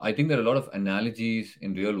I think there are a lot of analogies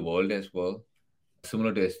in real world as well,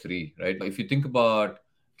 similar to S3, right? If you think about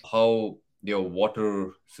how your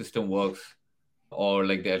water system works or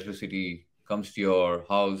like the electricity comes to your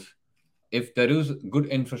house, if there is good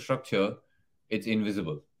infrastructure, it's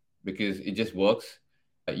invisible because it just works.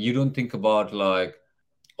 You don't think about like,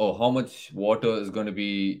 oh, how much water is going to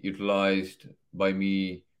be utilized by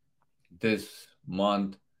me this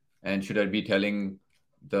month, and should I be telling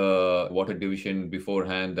the water division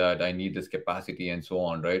beforehand that I need this capacity and so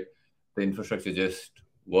on, right? The infrastructure just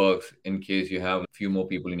works in case you have a few more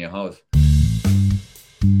people in your house.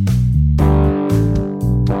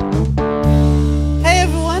 Hey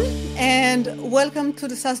everyone, and welcome to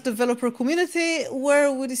the SaaS developer community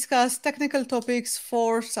where we discuss technical topics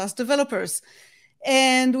for SaaS developers.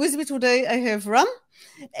 And with me today, I have Ram.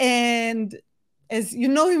 And as you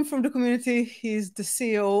know him from the community, he's the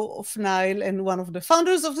CEO of Nile and one of the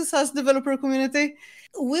founders of the SaaS developer community.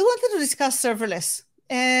 We wanted to discuss serverless.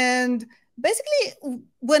 And basically,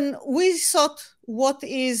 when we thought what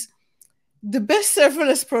is the best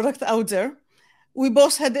serverless product out there, we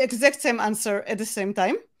both had the exact same answer at the same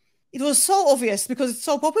time. It was so obvious because it's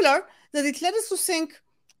so popular that it led us to think,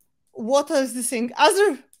 what are the thing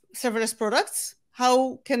other serverless products?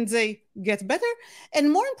 How can they get better?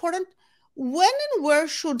 And more important, when and where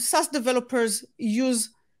should SaaS developers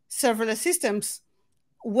use serverless systems?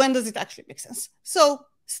 When does it actually make sense? So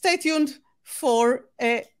stay tuned for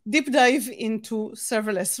a deep dive into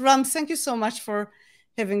serverless. Ram, thank you so much for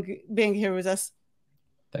being here with us.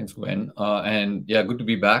 Thanks, Gwen. And yeah, good to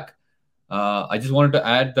be back. I just wanted to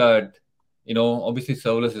add that, obviously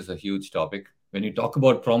serverless is a huge topic. When you talk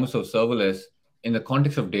about promise of serverless in the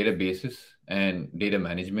context of databases and data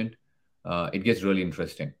management, it gets really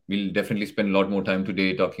interesting. We'll definitely spend a lot more time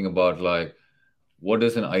today talking about like what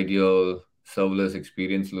does an ideal serverless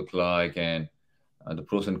experience look like, and the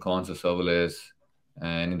pros and cons of serverless,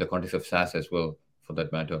 and in the context of SaaS as well, for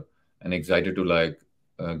that matter. And excited to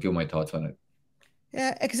give my thoughts on it.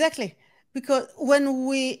 Yeah, exactly. Because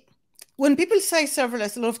when people say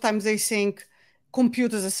serverless, a lot of times they think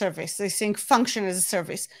compute as a service, they think function as a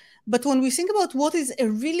service. But when we think about what is a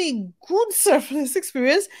really good serverless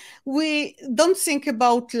experience, we don't think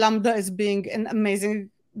about Lambda as being an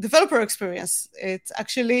amazing developer experience. It's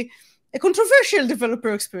actually a controversial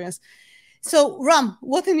developer experience. So, Ram,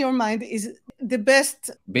 what in your mind is the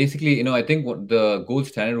best? Basically, I think what the gold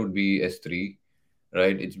standard would be S3,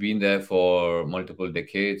 right? It's been there for multiple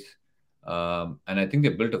decades. And I think they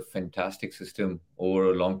built a fantastic system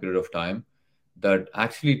over a long period of time that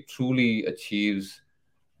actually truly achieves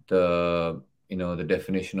the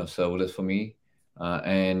definition of serverless for me.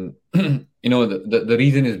 And the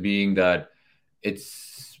reason is being that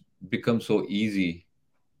it's become so easy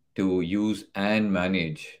to use and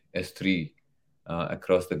manage S3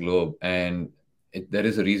 across the globe. And there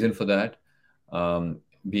is a reason for that,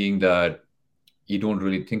 being that you don't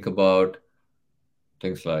really think about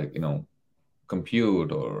things like,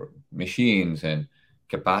 compute or machines and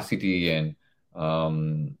capacity and,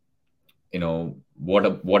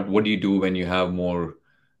 what do you do when you have more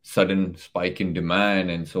sudden spike in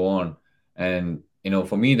demand and so on. And,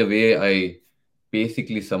 for me, the way I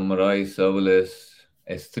basically summarize serverless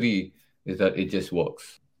S3 is that it just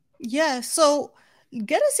works. Yeah, so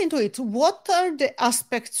get us into it. What are the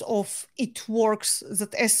aspects of it works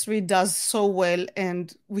that S3 does so well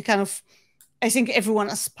and I think everyone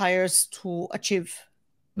aspires to achieve?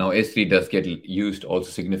 Now, S3 does get used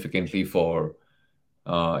also significantly for,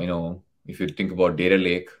 if you think about data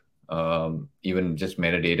lake, even just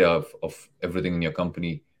metadata of everything in your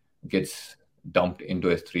company gets dumped into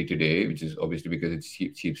S3 today, which is obviously because it's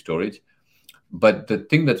cheap storage. But the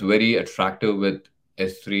thing that's very attractive with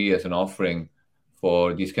S3 as an offering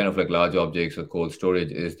for these kind of like large objects or cold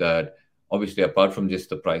storage is that obviously apart from just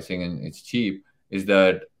the pricing and it's cheap, is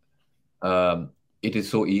that it is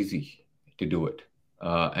so easy to do it.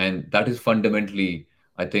 And that is fundamentally,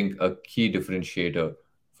 I think, a key differentiator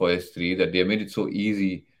for S3, that they made it so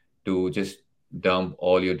easy to just dump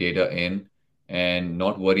all your data in and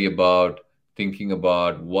not worry about thinking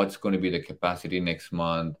about what's going to be the capacity next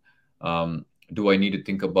month. Do I need to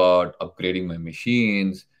think about upgrading my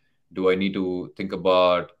machines? Do I need to think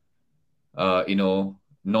about,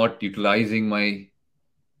 not utilizing my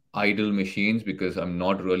idle machines because I'm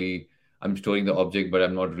storing the object, but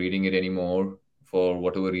I'm not reading it anymore for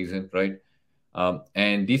whatever reason, right?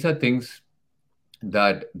 And these are things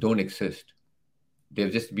that don't exist.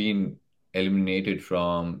 They've just been eliminated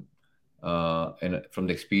from the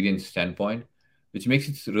experience standpoint, which makes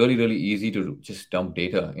it really, really easy to just dump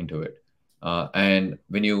data into it. And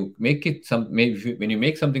when you make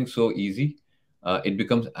something so easy, it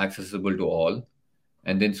becomes accessible to all,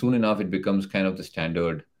 and then soon enough it becomes kind of the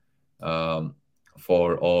standard um,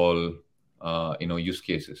 for all use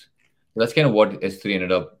cases. That's kind of what S3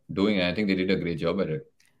 ended up doing, and I think they did a great job at it.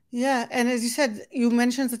 Yeah, and as you said, you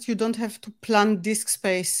mentioned that you don't have to plan disk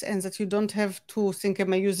space and that you don't have to think,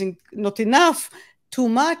 am I using not enough, too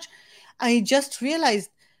much? I just realized,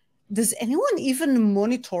 does anyone even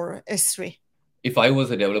monitor S3? If I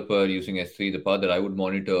was a developer using S3, the part that I would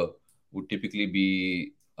monitor would typically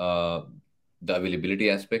be the availability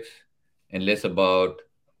aspects and less about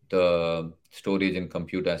the storage and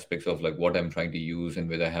compute aspects of like what I'm trying to use and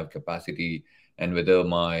whether I have capacity and whether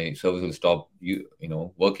my service will stop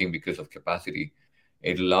working because of capacity.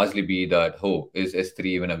 It'll largely be that, oh, is S3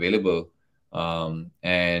 even available?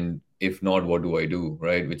 And if not, what do I do,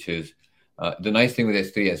 right? Which is the nice thing with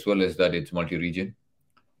S3 as well is that it's multi-region,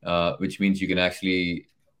 which means you can actually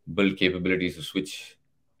build capabilities to switch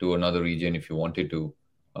to another region if you wanted to,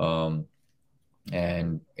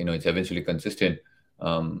 and it's eventually consistent.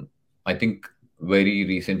 I think very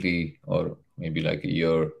recently, or maybe like a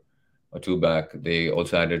year or two back, they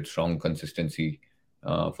also added strong consistency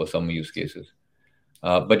for some use cases.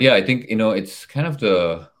 But yeah, I think it's kind of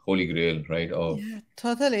the holy grail, right? Of Yeah,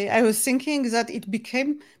 totally. I was thinking that it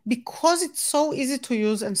became, because it's so easy to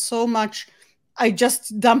use and so much, I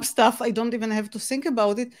just dump stuff. I don't even have to think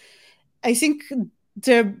about it. I think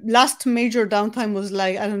the last major downtime was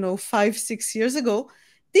like, I don't know, 5, 6 years ago.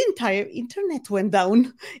 The entire internet went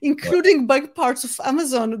down, including big parts of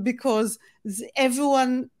Amazon, because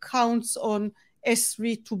everyone counts on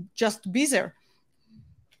S3 to just be there.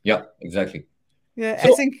 yeah, exactly. Yeah, I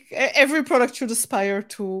So think every product should aspire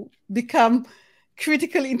to become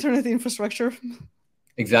critical internet infrastructure.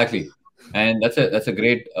 exactly, and that's a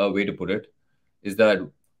great way to put it. Is that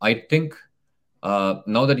I think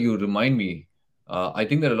now that you remind me, I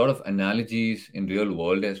think there are a lot of analogies in real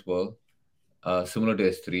world as well, similar to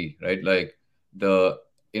S3, right? Like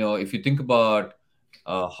if you think about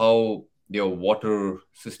how your water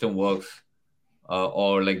system works,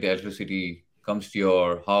 or like the electricity comes to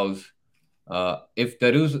your house, if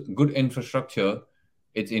there is good infrastructure,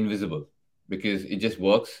 it's invisible because it just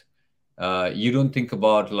works. You don't think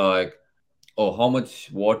about like, oh, how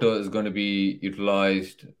much water is going to be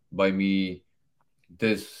utilized by me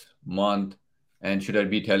this month, and should I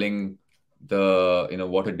be telling the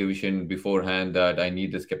water division beforehand that I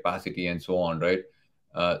need this capacity and so on, right?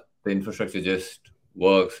 The infrastructure just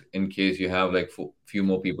works in case you have like few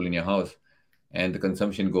more people in your house, and the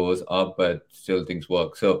consumption goes up, but still things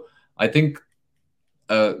work. So I think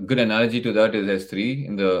a good analogy to that is S3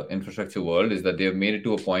 in the infrastructure world is that they have made it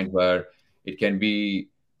to a point where it can be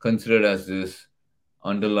considered as this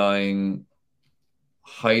underlying,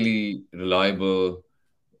 highly reliable,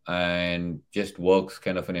 and just works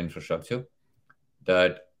kind of an infrastructure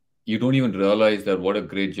that you don't even realize that what a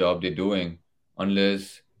great job they're doing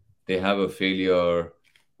unless they have a failure,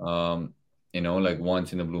 like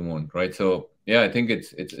once in a blue moon, right? So yeah, I think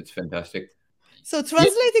it's fantastic. So, Yeah,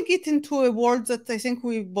 translating it into a word that I think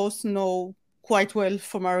we both know quite well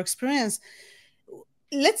from our experience,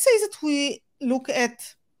 let's say that we look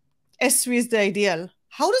at S3 as the ideal.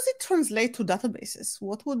 How does it translate to databases?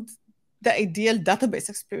 What would the ideal database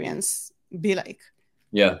experience be like?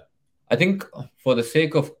 yeah. I think for the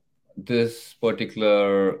sake of this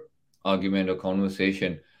particular argument or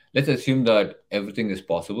conversation, let's assume that everything is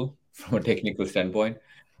possible from a technical standpoint.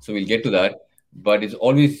 So we'll get to that. But it's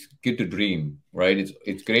always good to dream, right?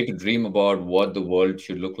 It's great to dream about what the world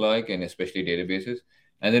should look like, and especially databases.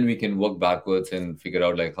 And then we can work backwards and figure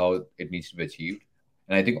out like how it needs to be achieved.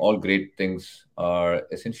 And I think all great things are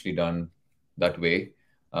essentially done that way.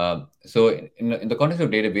 So in the context of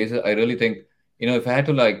databases, I really think if I had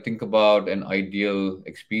to like think about an ideal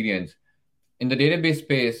experience in the database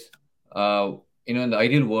space, in the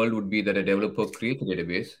ideal world would be that a developer creates a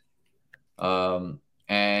database,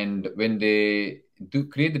 and when they do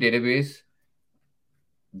create the database,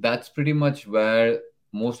 that's pretty much where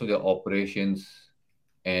most of their operations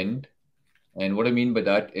end. And what I mean by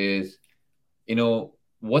that is,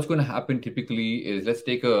 what's going to happen typically is, let's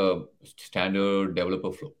take a standard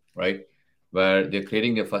developer flow, right? Where they're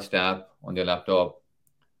creating their first app on their laptop,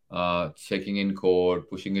 checking in code,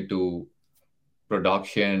 pushing it to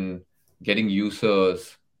production, getting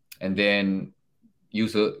users, and then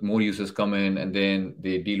more users come in, and then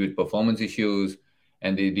they deal with performance issues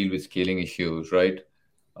and they deal with scaling issues, right?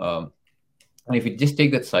 Um, and if you just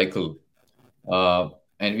take that cycle, uh,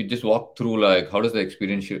 and we just walk through like how does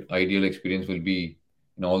the ideal experience will be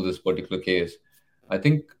in all this particular case, I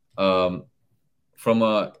think from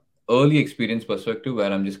a early experience perspective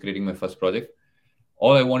where I'm just creating my first project,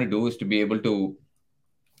 all I want to do is to be able to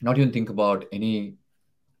not even think about any,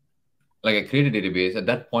 like I create a database. At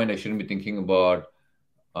that point, I shouldn't be thinking about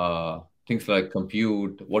things like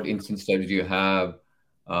compute, what instance types do you have,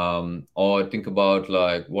 or think about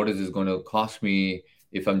like what is this going to cost me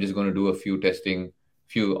if I'm just going to do a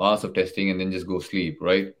few hours of testing and then just go sleep,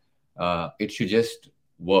 right? It should just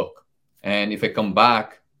work. And if I come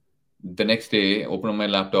back the next day, open up my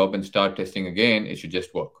laptop and start testing again, it should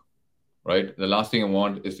just work, right? The last thing I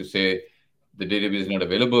want is to say the database is not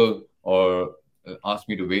available or ask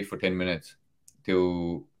me to wait for 10 minutes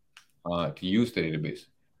to use the database.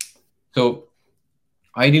 So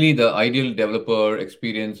ideally, the ideal developer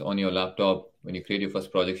experience on your laptop when you create your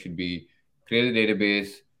first project should be create a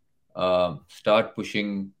database, start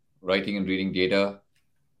pushing, writing and reading data.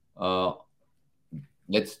 Uh,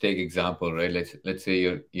 let's take example, right? Let's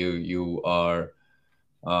say you are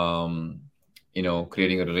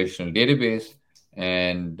creating a relational database,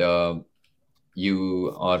 and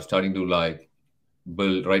you are starting to like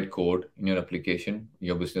write code in your application,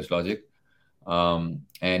 your business logic,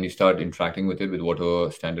 and you start interacting with it with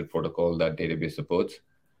whatever standard protocol that database supports.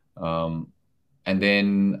 And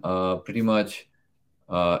then pretty much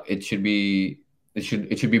it should be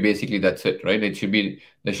basically that's it, right? There should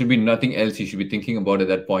be nothing else you should be thinking about at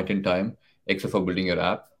that point in time except for building your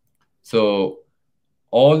app. So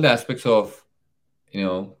all the aspects of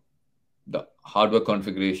the hardware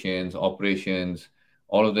configurations, operations,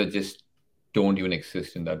 all of that just don't even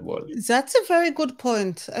exist in that world. That's a very good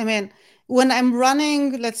point. I mean, when I'm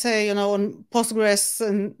running, let's say, on Postgres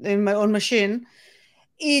in my own machine,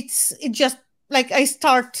 it just like I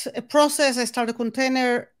start a process, I start a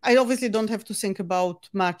container. I obviously don't have to think about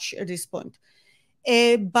much at this point.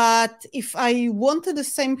 But if I wanted the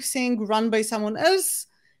same thing run by someone else,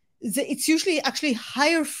 it's usually actually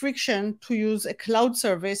higher friction to use a cloud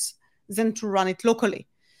service than to run it locally.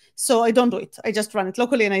 So I don't do it. I just run it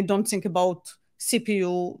locally and I don't think about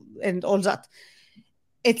CPU and all that.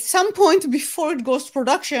 At some point before it goes to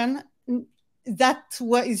production, that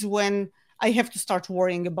is when I have to start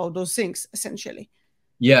worrying about those things, essentially.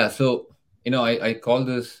 Yeah. So, I call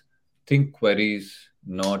this think queries,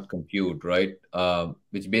 not compute, right?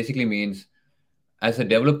 Which basically means as a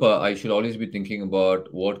developer, I should always be thinking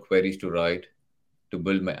about what queries to write to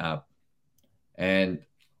build my app. And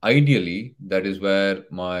ideally, that is where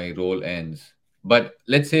my role ends. But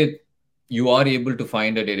let's say you are able to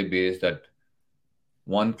find a database that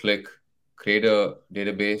one click, create a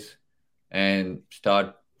database and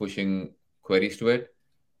start pushing queries to it,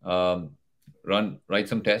 um, write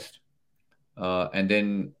some tests, and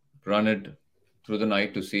then run it through the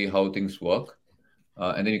night to see how things work.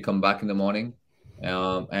 And then you come back in the morning,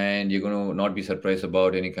 and you're going to not be surprised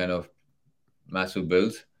about any kind of massive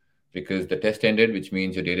bills because the test ended, which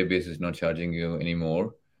means your database is not charging you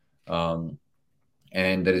anymore. Um,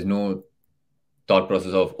 and there is no thought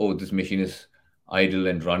process of, oh, this machine is idle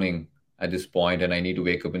and running at this point, and I need to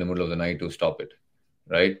wake up in the middle of the night to stop it,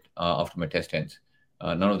 right? After my test ends.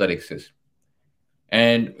 None of that exists.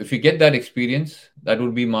 And if you get that experience, that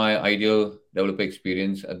would be my ideal developer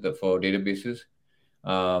experience for databases.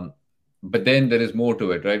 But then there is more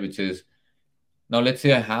to it, right? Which is, now let's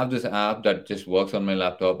say I have this app that just works on my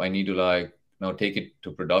laptop. I need to now take it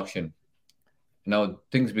to production. Now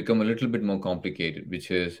things become a little bit more complicated,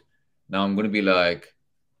 which is now I'm going to be like,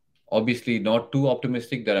 obviously not too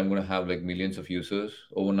optimistic that I'm going to have like millions of users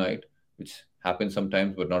overnight, which happens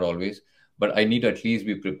sometimes, but not always. But I need to at least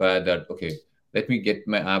be prepared that, okay, let me get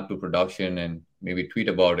my app to production and maybe tweet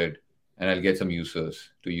about it, and I'll get some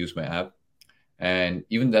users to use my app. And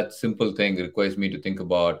even that simple thing requires me to think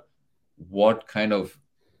about what kind of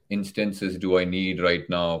instances do I need right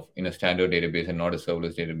now in a standard database and not a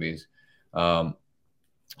serverless database?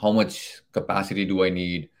 How much capacity do I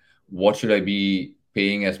need? What should I be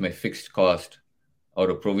paying as my fixed cost or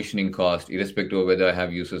a provisioning cost, irrespective of whether I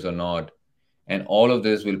have users or not? And all of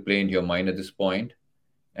this will play into your mind at this point,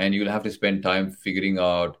 and you'll have to spend time figuring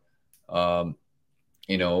out,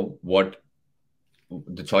 what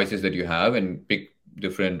the choices that you have and pick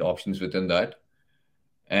different options within that.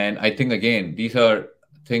 And I think, again, these are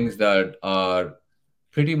things that are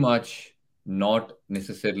pretty much not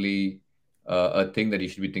necessarily a thing that you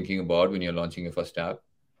should be thinking about when you're launching your first app.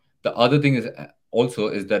 The other thing is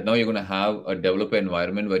that now you're going to have a developer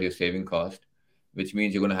environment where you're saving cost, which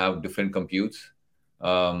means you're going to have different computes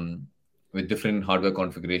with different hardware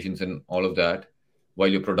configurations and all of that, while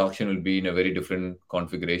your production will be in a very different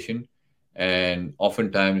configuration. And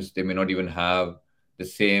oftentimes they may not even have the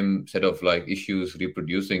same set of like issues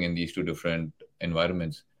reproducing in these two different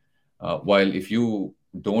environments. While if you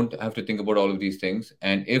don't have to think about all of these things.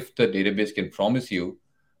 And if the database can promise you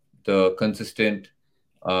the consistent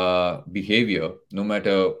behavior, no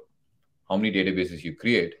matter how many databases you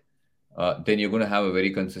create, then you're going to have a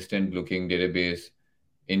very consistent looking database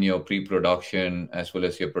in your pre-production as well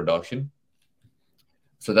as your production.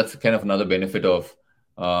 So that's kind of another benefit of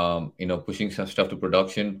pushing some stuff to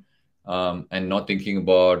production, and not thinking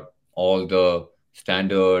about all the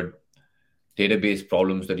standard database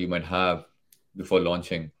problems that you might have before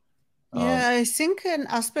launching. Um, Yeah, I think an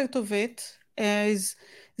aspect of it is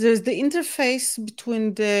there's the interface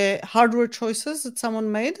between the hardware choices that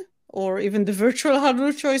someone made, or even the virtual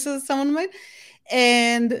hardware choices someone made,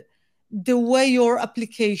 and the way your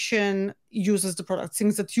application uses the product,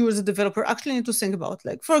 things that you as a developer actually need to think about.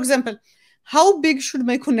 Like, for example, how big should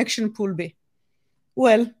my connection pool be?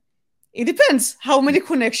 Well, it depends. How many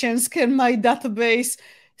connections can my database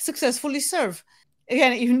successfully serve?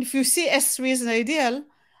 Again, even if you see S3 as an ideal,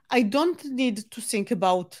 I don't need to think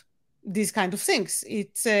about these kind of things.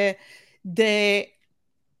 It's the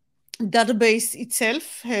database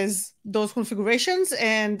itself has those configurations,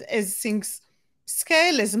 and as things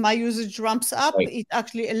scale, as my usage ramps up, right. it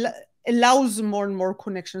actually allows more and more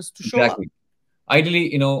connections to show up. Exactly.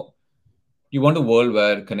 Ideally, you want a world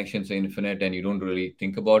where connections are infinite and you don't really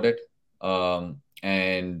think about it.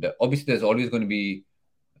 And obviously, there's always going to be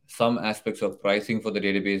some aspects of pricing for the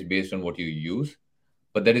database based on what you use,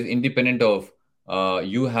 but that is independent of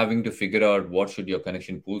you having to figure out what should your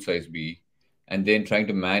connection pool size be, and then trying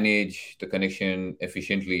to manage the connection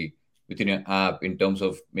efficiently within your app in terms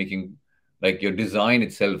of making, like, your design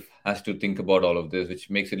itself has to think about all of this, which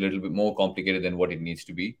makes it a little bit more complicated than what it needs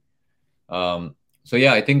to be. So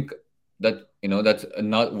yeah, I think that that's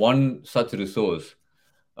not one such resource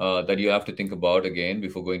that you have to think about again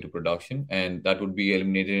before going to production, and that would be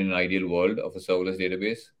eliminated in an ideal world of a serverless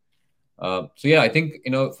database. So yeah, I think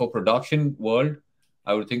for production world,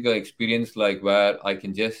 I would think an experience like where I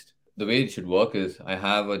can just, the way it should work is I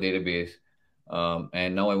have a database,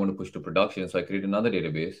 and now I want to push to production, so I create another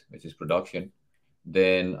database which is production.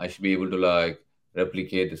 Then I should be able to like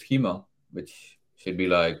replicate the schema, which should be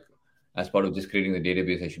like as part of just creating the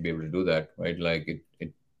database. I should be able to do that, right? Like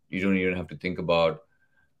it you don't even have to think about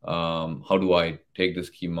how do I take the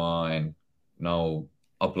schema and now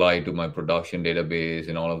apply it to my production database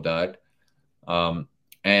and all of that. um,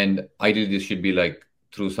 and ideally this should be like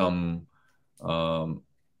through some um,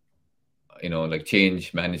 like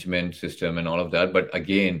change management system and all of that, but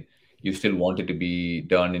again, you still want it to be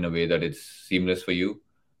done in a way that it's seamless for you,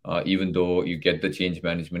 even though you get the change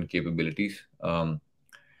management capabilities. And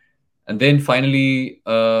then finally,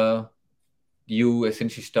 you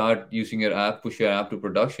essentially start using your app, push your app to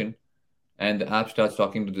production, and the app starts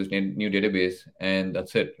talking to this new database, and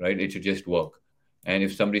that's it, right? It should just work. And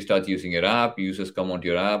if somebody starts using your app, users come onto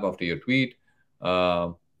your app after your tweet,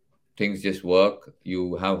 uh, things just work.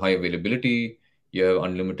 You have high availability, you have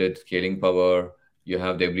unlimited scaling power, you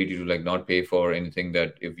have the ability to like not pay for anything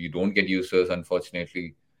that if you don't get users,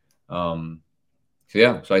 unfortunately. um, so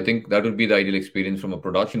yeah, so I think that would be the ideal experience from a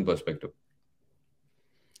production perspective.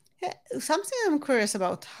 Yeah, something I'm curious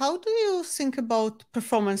about. How do you think about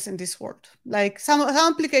performance in this world? Like some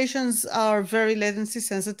applications are very latency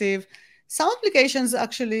sensitive. Some applications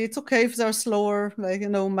actually it's okay if they're slower. Like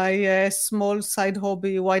my small side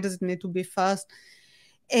hobby. Why does it need to be fast?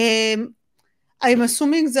 Um, I'm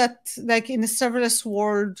assuming that like in a serverless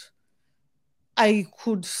world, I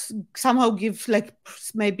could somehow give like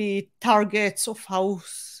maybe targets of how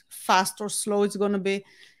fast or slow it's going to be.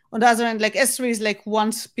 On the other hand, like S3 is like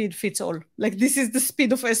one speed fits all. Like this is the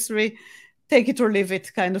speed of S3, take it or leave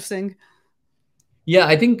it kind of thing. Yeah,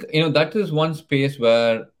 I think that is one space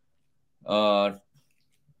where uh,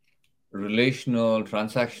 relational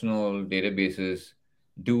transactional databases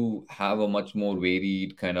do have a much more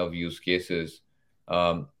varied kind of use cases.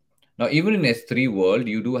 Now even in S3 world,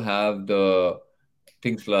 you do have the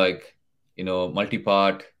things like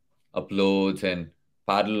multi-part uploads and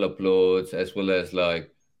parallel uploads, as well as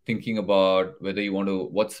like thinking about whether you want to,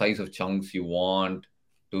 what size of chunks you want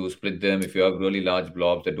to split them if you have really large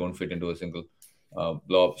blobs that don't fit into a single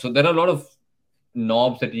blob. So there are a lot of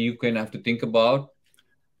knobs that you can have to think about.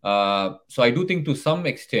 So I do think to some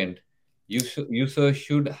extent, users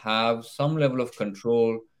should have some level of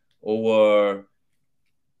control over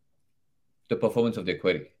the performance of their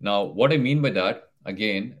query. Now, what I mean by that,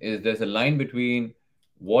 again, is there's a line between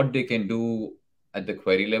what they can do at the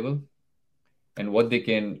query level and what they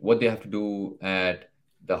have to do at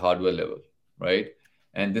the hardware level, right?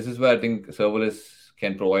 And this is where I think serverless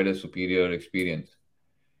can provide a superior experience.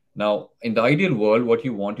 Now, in the ideal world, what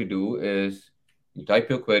you want to do is you type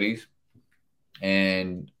your queries,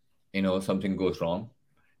 and something goes wrong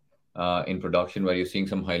in production where you're seeing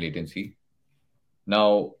some high latency.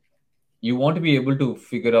 Now, you want to be able to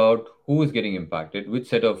figure out who is getting impacted, which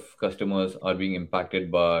set of customers are being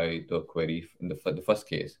impacted by the query in the first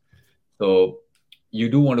case. So you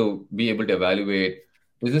do want to be able to evaluate,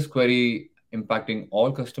 is this query impacting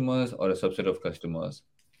all customers or a subset of customers?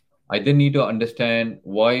 I then need to understand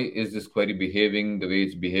why is this query behaving the way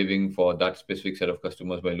it's behaving for that specific set of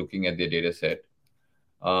customers by looking at their data set.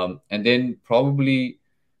 And then probably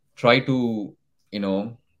try to, you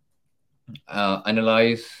know,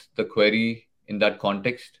 analyze the query in that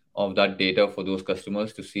context of that data for those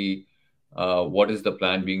customers to see what is the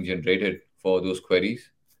plan being generated for those queries,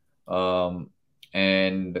 um,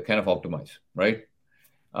 and kind of optimize, right?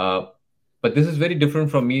 Uh, but this is very different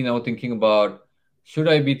from me now thinking about, should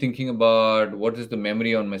I be thinking about what is the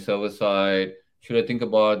memory on my server side? Should I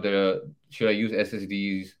use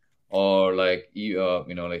SSDs or like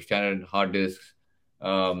like standard hard disks?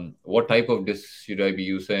 What type of disks should I be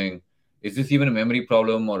using? Is this even a memory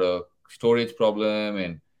problem or a storage problem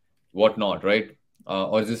and whatnot, right?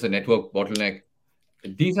 Or is this a network bottleneck?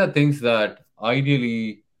 These are things that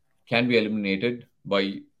ideally can be eliminated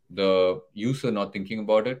by the user not thinking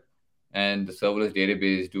about it and the serverless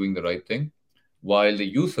database doing the right thing, while the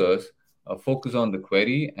users focus on the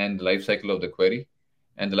query and the life cycle of the query.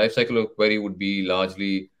 And the life cycle of query would be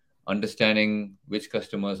largely understanding which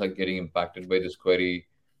customers are getting impacted by this query,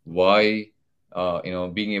 why,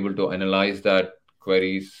 being able to analyze that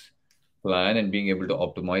query's plan and being able to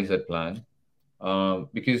optimize that plan,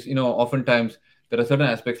 because oftentimes there are certain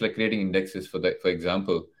aspects like creating indexes for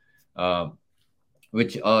example, um,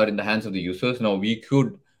 which are in the hands of the users. Now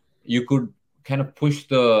you could kind of push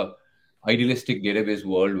the idealistic database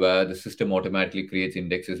world where the system automatically creates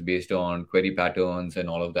indexes based on query patterns and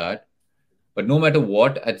all of that. But no matter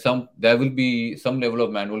what, there will be some level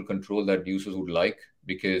of manual control that users would like,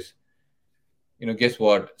 because guess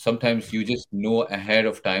what, sometimes you just know ahead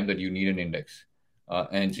of time that you need an index,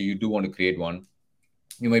 and so you do want to create one.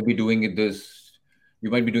 You might be doing it this You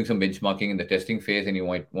might be doing some benchmarking in the testing phase, and you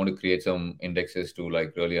might want to create some indexes to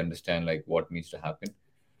like really understand like what needs to happen.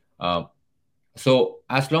 Um, so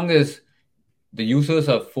as long as the users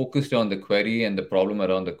are focused on the query and the problem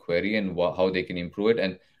around the query and how they can improve it,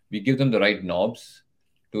 and we give them the right knobs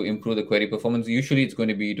to improve the query performance, usually it's going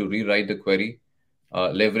to be to rewrite the query,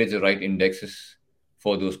 leverage the right indexes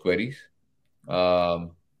for those queries.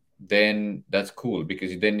 Um, then that's cool,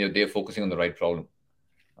 because then they're focusing on the right problem.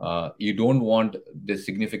 You don't want the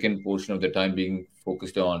significant portion of the time being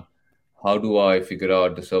focused on how do I figure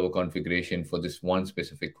out the server configuration for this one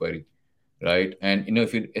specific query, right? And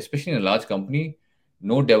if you, especially in a large company,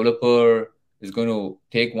 no developer is going to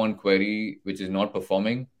take one query which is not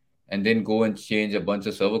performing and then go and change a bunch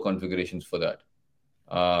of server configurations for that.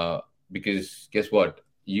 Because guess what?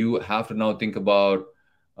 You have to now think about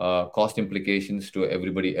cost implications to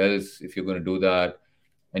everybody else if you're going to do that,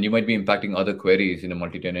 and you might be impacting other queries in a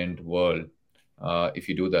multi-tenant world if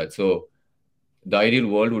you do that. So the ideal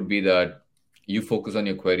world would be that you focus on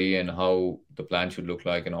your query and how the plan should look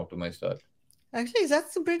like and optimize that. Actually, that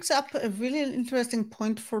brings up a really interesting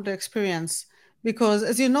point for the experience because,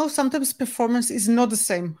 as you know, sometimes performance is not the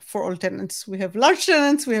same for all tenants. We have large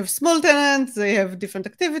tenants, we have small tenants, they have different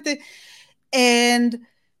activity. And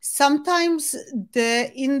sometimes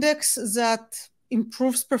the index that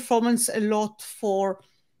improves performance a lot for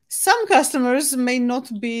some customers may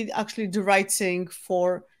not be actually the right thing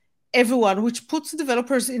for everyone, which puts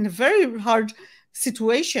developers in a very hard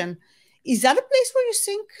situation. Is that a place where you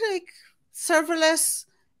think like serverless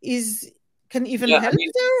is can even Yeah, I help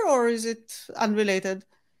mean, there, or is it unrelated?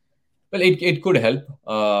 well, it could help,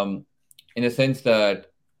 in a sense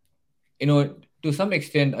that, to some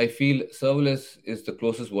extent, I feel serverless is the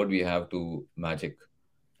closest word we have to magic.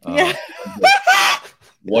 Yeah. Uh,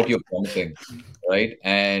 what you're promising, right?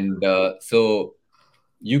 And so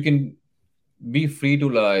you can be free to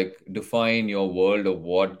like define your world of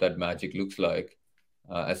what that magic looks like.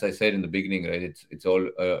 As I said in the beginning, right? It's all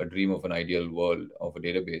a dream of an ideal world of a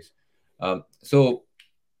database. So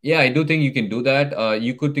yeah, I do think you can do that.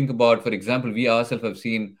 You could think about, for example, we ourselves have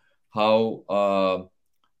seen how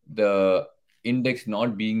the index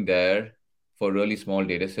not being there for really small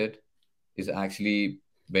data set is actually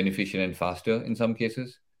beneficial and faster in some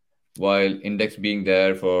cases, while index being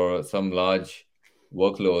there for some large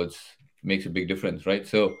workloads makes a big difference, right?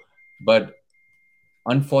 So, but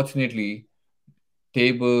unfortunately,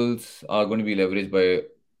 tables are going to be leveraged by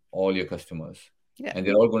all your customers, Yeah. and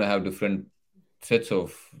they're all going to have different sets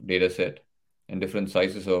of data set and different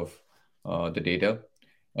sizes of the data.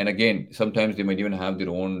 And again, sometimes they might even have their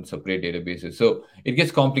own separate databases. So it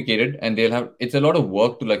gets complicated, and it's a lot of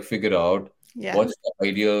work to like figure out Yeah. what's the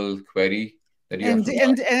ideal query that you have And to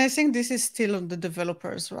run. and I think this is still on the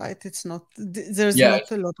developers, right? It's not there's Yeah,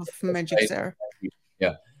 not a lot of that's magic right. there.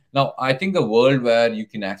 Yeah. Now, I think a world where you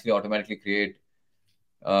can actually automatically create,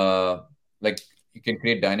 uh, like you can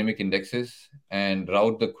create dynamic indexes and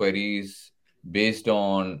route the queries based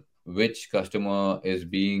on which customer is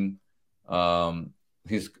being, um,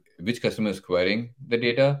 his which customer is querying the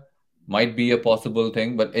data might be a possible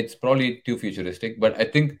thing, but it's probably too futuristic. But I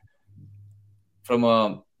think from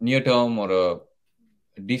a near term or a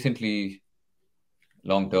decently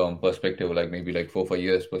long term perspective, like maybe like 4 5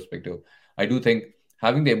 years perspective, I do think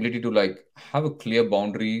having the ability to like have a clear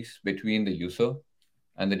boundaries between the user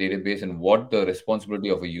and the database and what the responsibility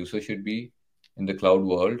of a user should be in the cloud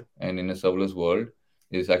world and in a serverless world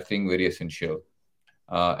is, I think, very essential.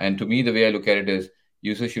 And to me, the way I look at it is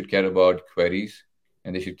users should care about queries,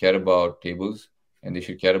 and they should care about tables, and they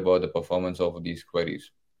should care about the performance of these queries.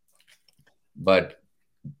 But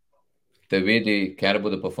the way they care about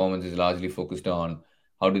the performance is largely focused on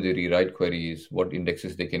how do they rewrite queries, what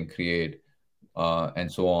indexes they can create,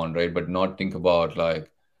 and so on, right? But not think about like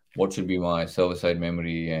what should be my server side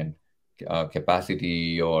memory and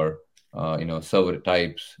capacity or server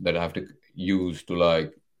types that I have to use to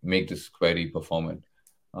like make this query performant.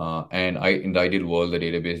 And in the ideal world, the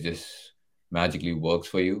database just magically works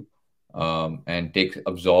for you, and takes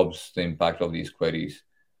absorbs the impact of these queries.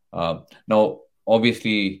 Now,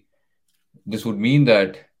 obviously, this would mean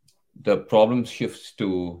that the problem shifts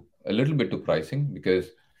to a little bit to pricing, because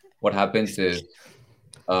what happens is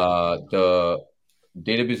the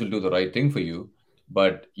database will do the right thing for you,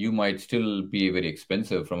 but you might still be very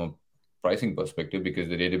expensive from a pricing perspective because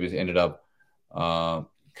the database ended up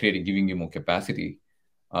giving you more capacity.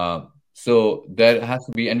 So there has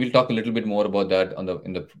to be, and we'll talk a little bit more about that on the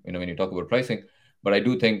in the when you talk about pricing. But I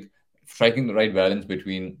do think striking the right balance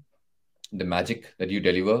between the magic that you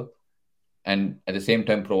deliver and at the same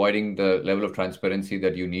time providing the level of transparency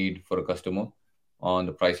that you need for a customer on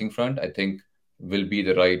the pricing front, I think will be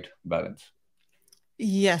the right balance.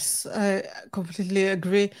 Yes, I completely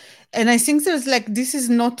agree. And I think there's like, this is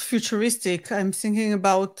not futuristic. I'm thinking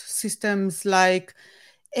about systems like,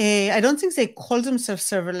 I don't think they call themselves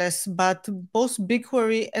serverless, but both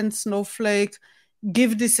BigQuery and Snowflake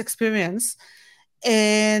give this experience.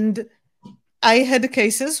 And I had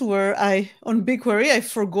cases where on BigQuery, I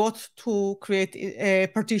forgot to create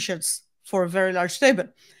partitions for a very large table.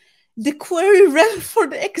 The query ran for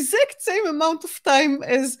the exact same amount of time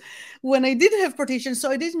as when I did have partitions. So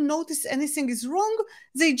I didn't notice anything is wrong.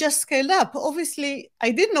 They just scaled up. Obviously,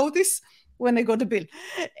 I did notice when I got the bill.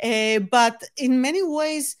 But in many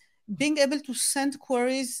ways, being able to send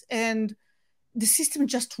queries and the system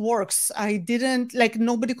just works. I didn't like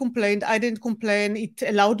nobody complained. I didn't complain. It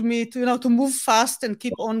allowed me to to move fast and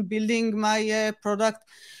keep on building my product.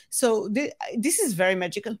 So this is very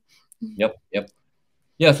magical. Yep, yep.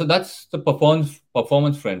 Yeah, so that's the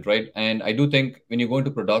performance front, right? And I do think when you go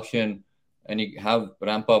into production and you have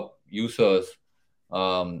ramp up users,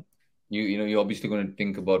 um, you're obviously going to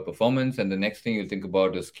think about performance, and the next thing you'll think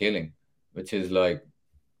about is scaling, which is like,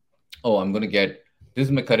 oh, I'm going to get this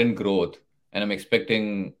is my current growth, and I'm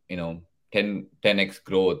expecting 10x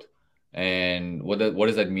growth, and what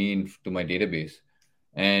does that mean to my database?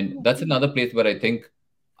 And that's another place where I think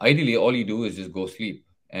ideally all you do is just go sleep,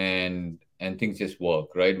 and things just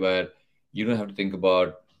work, right? Where you don't have to think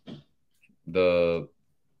about the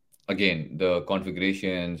again the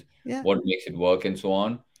configurations, Yeah. what makes it work, and so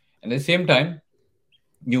on. And at the same time,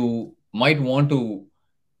 you might want to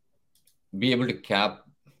be able to cap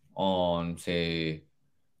on, say,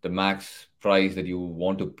 the max price that you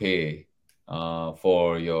want to pay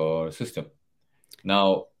for your system.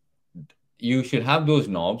 Now, you should have those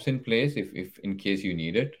knobs in place if in case you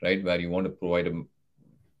need it, right? Where you want to provide a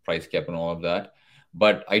price cap and all of that.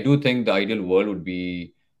 But I do think the ideal world would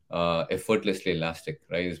be effortlessly elastic,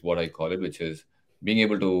 right? Is what I call it, which is being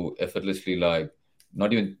able to effortlessly like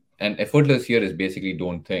not even and effortless here is basically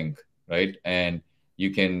don't think, right? And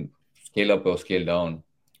you can scale up or scale down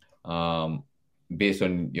um, based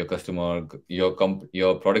on your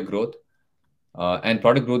your product growth. And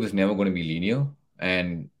product growth is never going to be linear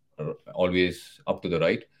and always up to the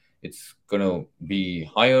right. It's going to be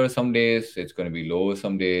higher some days, it's going to be lower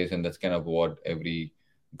some days, and that's kind of what every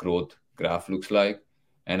growth graph looks like.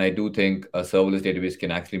 And I do think a serverless database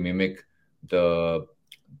can actually mimic the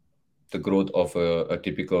the growth of a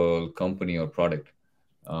typical company or product.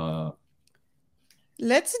 Uh,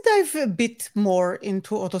 Let's dive a bit more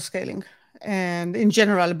into autoscaling. and in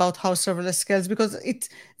general about how serverless scales, because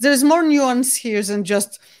there's more nuance here than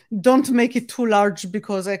just don't make it too large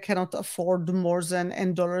because I cannot afford more than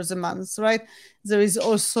 $N a month, right? There is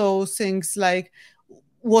also things like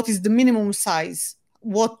what is the minimum size,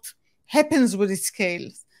 what happens with it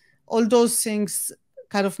scales, all those things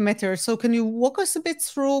kind of matter. So can you walk us a bit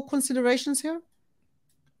through considerations here?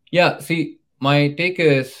 Yeah, see, my take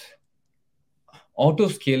is auto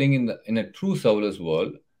scaling in a true serverless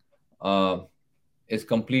world uh, is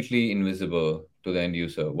completely invisible to the end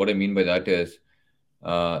user. What I mean by that is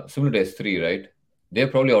similar to S3, right? They're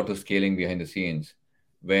probably auto scaling behind the scenes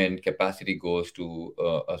when capacity goes to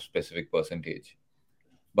a specific percentage.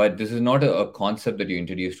 But this is not a concept that you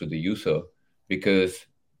introduce to the user because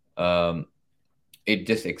um, it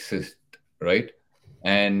just exists, right?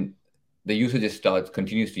 And the user just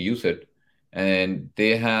continues to use it, and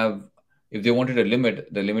they have, if they wanted a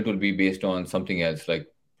limit, the limit will be based on something else like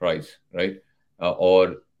price, right?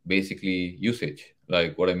 Or basically usage.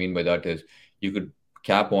 Like what I mean by that is you could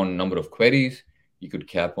cap on number of queries, you could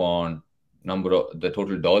cap on number of the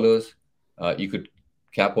total dollars, you could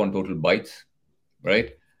cap on total bytes,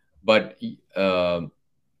 right? But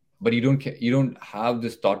but you don't have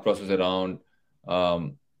this thought process around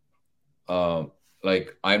um, uh,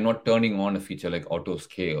 like I'm not turning on a feature like auto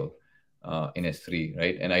scale in S3,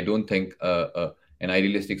 right? And I don't think an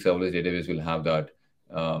idealistic serverless database will have that.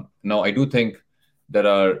 Now, I do think there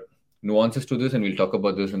are nuances to this, and we'll talk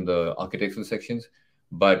about this in the architectural sections.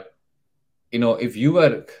 But if you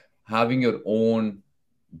are having your own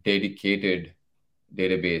dedicated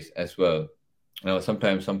database as well,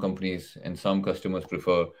 sometimes some companies and some customers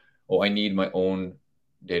prefer, oh, I need my own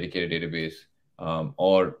dedicated database,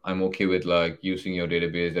 or I'm okay with like using your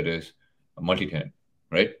database that is a multi-tenant,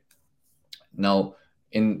 right? Now,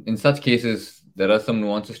 in such cases, there are some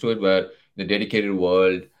nuances to it where the dedicated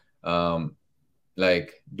world, um,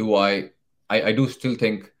 like, I do still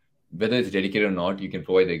think whether it's dedicated or not, you can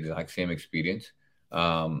provide the exact same experience.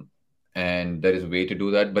 Um, and there is a way to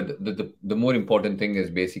do that. But the more important thing is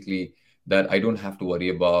basically that I don't have to worry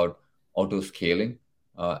about auto scaling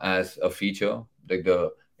as a feature. Like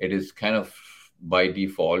it is kind of by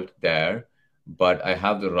default there, but I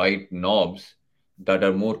have the right knobs that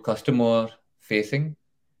are more customer facing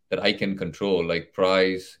that I can control, like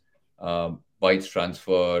price, bytes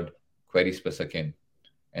transferred, queries per second,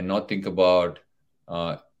 and not think about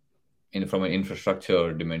from an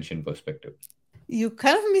infrastructure dimension perspective. You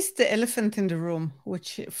kind of missed the elephant in the room,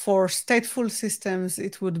 which for stateful systems,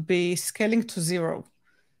 it would be scaling to zero.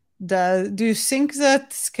 Do you think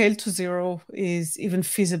that scale to zero is even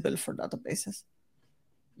feasible for databases?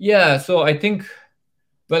 Yeah, so I think,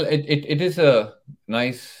 well, it is a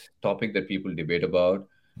nice topic that people debate about.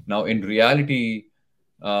 Now, in reality,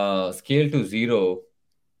 scale to zero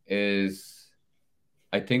is,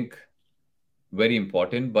 I think, very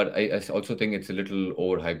important, but I also think it's a little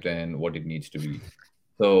overhyped than what it needs to be.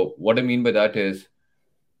 So, what I mean by that is,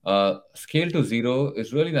 scale to zero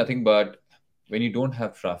is really nothing but when you don't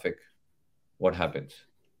have traffic, what happens?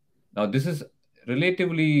 Now, this is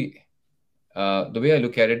relatively the way I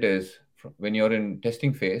look at it is when you're in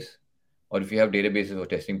testing phase, or if you have databases for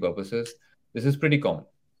testing purposes, this is pretty common,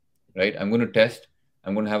 right? I'm going to test,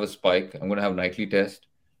 I'm going to have a spike, I'm going to have nightly test.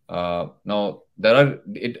 Now,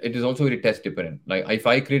 it is also very test dependent. Like if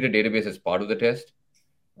I create a database as part of the test,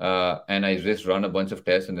 and I just run a bunch of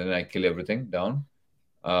tests and then I kill everything down,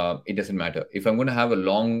 it doesn't matter. If I'm going to have a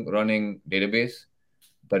long running database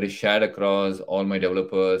that is shared across all my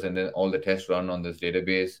developers and then all the tests run on this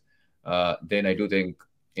database, then I do think,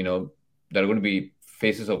 there are going to be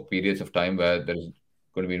phases of periods of time where there's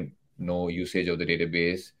going to be no usage of the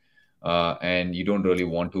database. And you don't really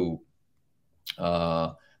want to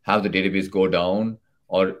have the database go down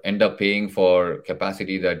or end up paying for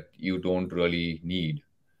capacity that you don't really need.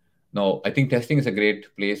 Now, I think testing is a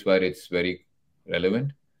great place where it's very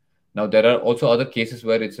relevant. Now, there are also other cases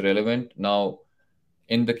where it's relevant. Now,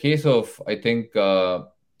 in the case of, I think,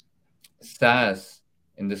 SaaS,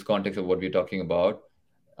 in this context of what we're talking about,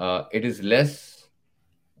 it is less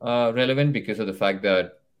relevant because of the fact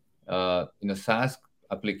that SaaS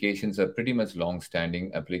applications are pretty much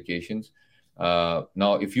long-standing applications.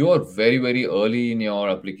 Now, if you are very, very early in your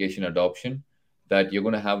application adoption, that you're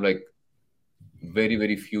going to have like very,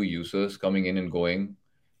 very few users coming in and going,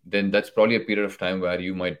 then that's probably a period of time where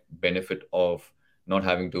you might benefit of not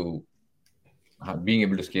having to being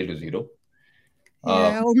able to scale to zero.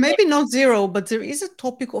 Yeah, or maybe not zero, but there is a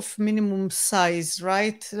topic of minimum size,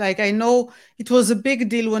 right? Like I know it was a big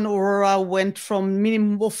deal when Aurora went from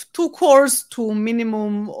minimum of 2 cores to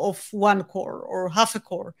minimum of 1 core or half a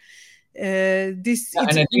core. This Yeah,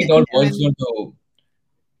 it's and I think it I all boils mean, down to,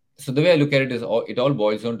 so the way I look at it is it all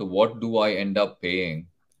boils down to what do I end up paying.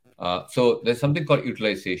 So there's something called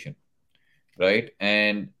utilization, right?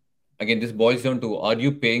 And again, this boils down to, are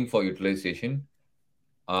you paying for utilization,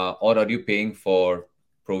 or are you paying for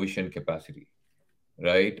provision capacity,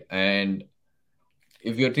 right? And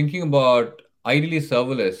if you're thinking about ideally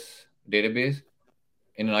serverless database,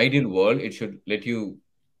 in an ideal world, it should let you,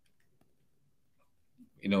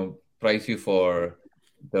 price you for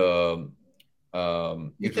the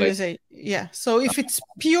utilize. utilization. Yeah. So if it's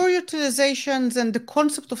pure utilization, then the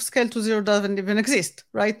concept of scale to zero doesn't even exist,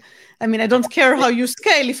 right? I mean, I don't care how you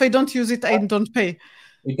scale. If I don't use it, I don't pay.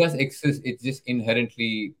 It does exist. It's just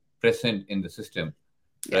inherently present in the system,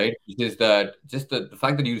 Yeah, right? Which is that just the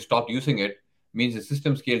fact that you stopped using it means the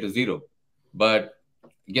system scale to zero. But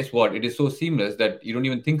guess what? It is so seamless that you don't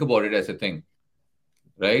even think about it as a thing,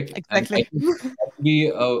 right? And I exactly. think that would be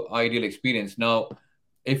a ideal experience. Now,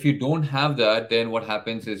 if you don't have that, then what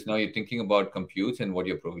happens is now you're thinking about computes and what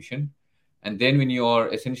your provision. And then when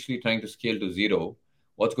you're essentially trying to scale to zero,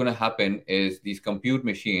 what's going to happen is these compute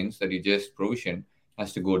machines that you just provision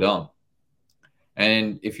has to go down.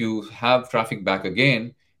 And if you have traffic back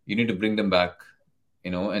again, you need to bring them back,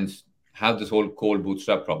 and have this whole cold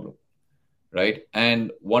bootstrap problem, right?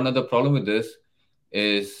 And one other problem with this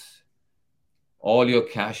is all your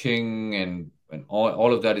caching and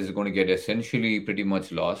all of that is going to get essentially pretty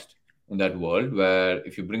much lost in that world where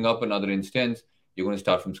if you bring up another instance, you're going to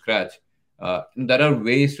start from scratch. And there are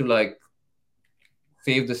ways to like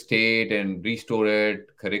save the state and restore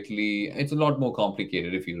it correctly. It's a lot more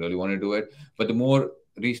complicated if you really want to do it. But the more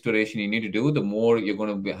restoration you need to do, the more you're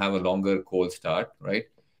going to have a longer cold start, right?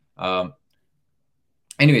 Um,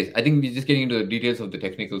 Anyways, I think we're just getting into the details of the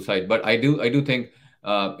technical side. But I do think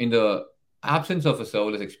in the absence of a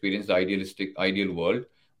serverless experience, the ideal world,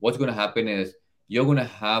 what's going to happen is you're going to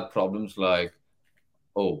have problems like,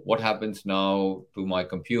 oh, what happens now to my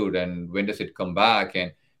compute and when does it come back?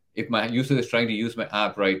 And if my user is trying to use my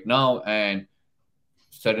app right now and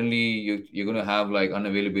suddenly you're going to have like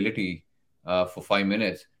unavailability for 5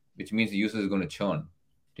 minutes, which means the user is going to churn.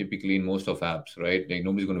 Typically, in most of apps, right? Like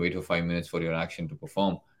nobody's going to wait for 5 minutes for your action to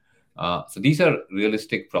perform. So these are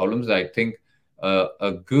realistic problems that I think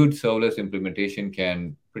a good serverless implementation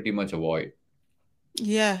can pretty much avoid.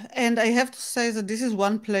 Yeah, and I have to say that this is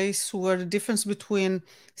one place where the difference between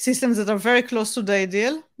systems that are very close to the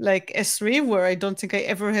ideal, like S3, where I don't think I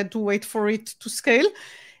ever had to wait for it to scale,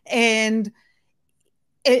 and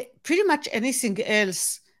pretty much anything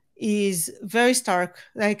else is very stark.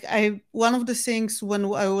 Like one of the things when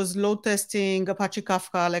I was load testing Apache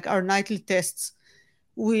Kafka, like our nightly tests,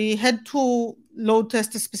 we had to load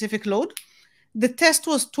test a specific load. The test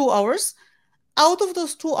was 2 hours. Out of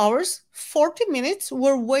those 2 hours, 40 minutes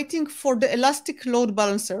were waiting for the elastic load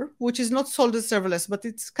balancer, which is not sold as serverless, but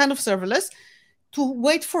it's kind of serverless, to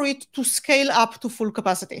wait for it to scale up to full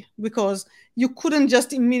capacity because you couldn't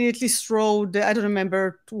just immediately throw the, I don't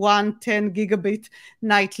remember, 110 gigabit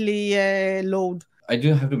nightly load. I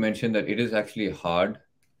do have to mention that it is actually hard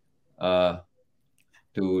uh,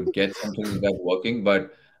 to get something like that working,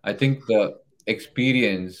 but I think the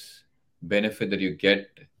experience benefit that you get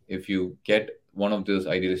if you get one of those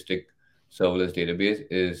idealistic serverless database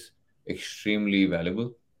is extremely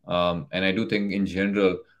valuable. And I do think in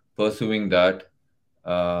general, pursuing that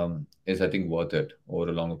is, I think, worth it over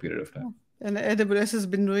a longer period of time. And AWS has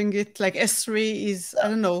been doing it like S3 is, I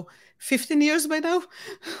don't know, 15 years by now.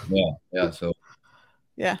 Yeah, yeah. So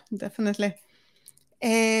Yeah, definitely.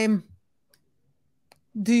 Um,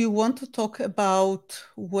 do you want to talk about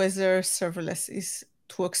whether serverless is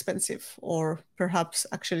too expensive or perhaps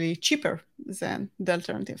actually cheaper than the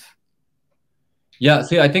alternative? yeah,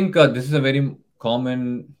 see, I think this is a very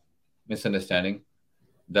common misunderstanding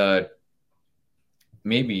that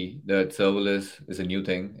maybe that serverless is a new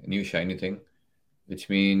thing, a new shiny thing, which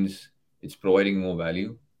means it's providing more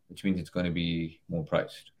value, which means it's going to be more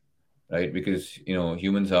priced, right? Because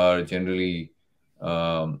humans are generally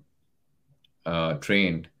um,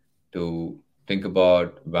 trained to think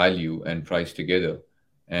about value and price together.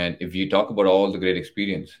 And if you talk about all the great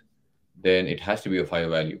experience, then it has to be of higher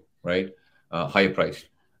value, right? Higher price.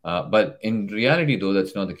 But in reality, though,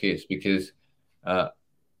 that's not the case because uh,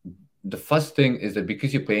 the first thing is that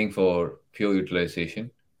because you're paying for pure utilization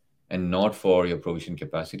and not for your provision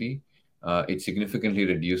capacity, it significantly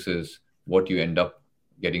reduces what you end up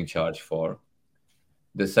getting charged for.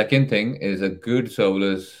 The second thing is a good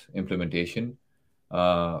serverless implementation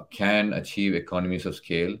can achieve economies of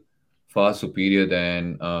scale far superior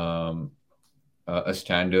than a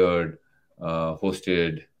standard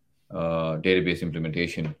hosted database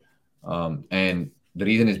implementation. And the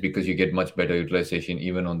reason is because you get much better utilization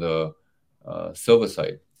even on the server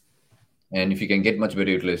side. And if you can get much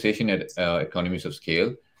better utilization at economies of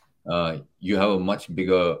scale, you have a much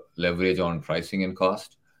bigger leverage on pricing and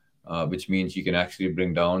cost, which means you can actually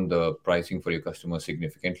bring down the pricing for your customers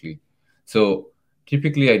significantly. So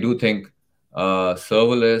typically, I do think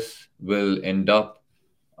serverless will end up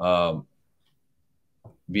um,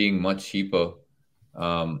 being much cheaper.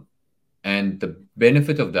 Um, and the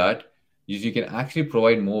benefit of that is you can actually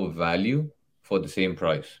provide more value for the same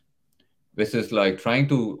price. This is like trying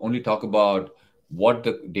to only talk about what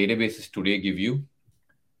the databases today give you.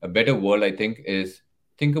 A better world, I think, is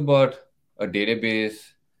think about a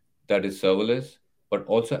database that is serverless, but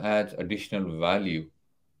also adds additional value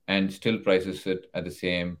and still prices it at the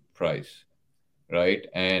same price, right?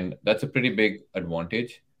 And that's a pretty big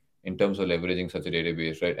advantage in terms of leveraging such a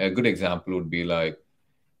database, right? A good example would be like,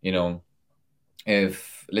 you know,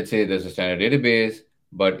 if let's say there's a standard database,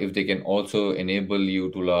 but if they can also enable you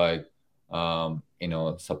to like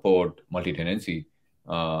support multi-tenancy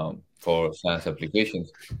for SaaS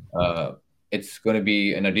applications, it's going to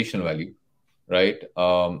be an additional value, right?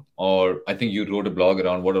 Or I think you wrote a blog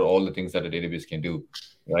around what are all the things that a database can do,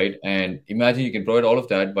 right? And imagine you can provide all of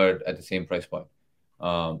that, but at the same price point.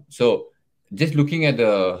 So just looking at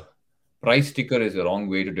the price sticker is the wrong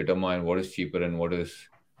way to determine what is cheaper and what is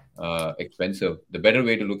expensive. The better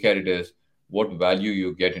way to look at it is what value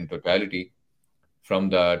you get in totality from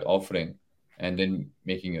that offering, and then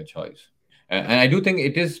making your choice. And I do think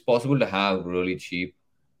it is possible to have really cheap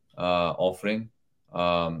offering.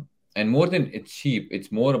 And more than it's cheap,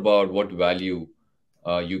 it's more about what value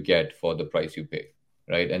you get for the price you pay,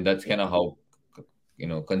 right? And that's kind of how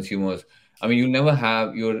consumers. I mean, you'd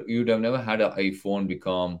have never had an iPhone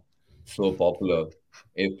become so popular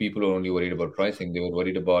if people were only worried about pricing. They were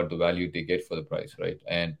worried about the value they get for the price, right?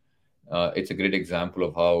 And it's a great example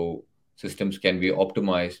of how systems can be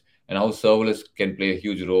optimized and how serverless can play a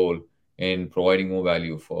huge role in providing more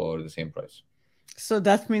value for the same price. So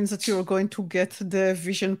that means that you're going to get the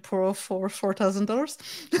Vision Pro for $4,000.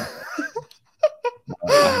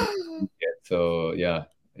 I haven't seen it yet, so yeah,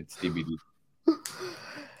 it's TBD.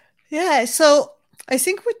 Yeah, so I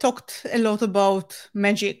think we talked a lot about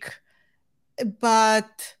magic,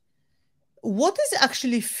 but what is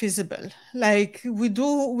actually feasible? Like we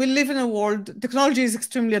live in a world, technology is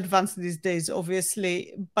extremely advanced these days,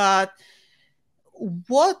 obviously, but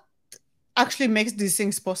what actually makes these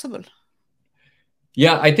things possible?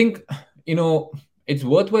 Yeah, I think it's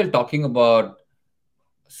worthwhile talking about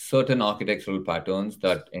certain architectural patterns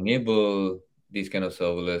that enable these kind of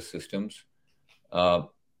serverless systems. Uh,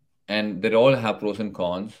 and they all have pros and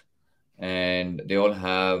cons, and they all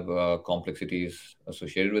have complexities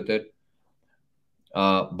associated with it.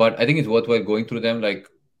 But I think it's worthwhile going through them. Like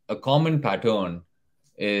a common pattern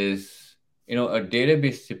is, a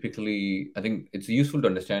database typically, I think it's useful to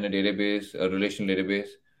understand a database, a relational database,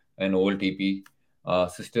 an OLTP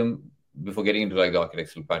system before getting into like the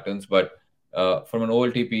architectural patterns. But from an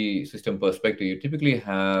OLTP system perspective, you typically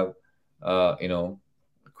have,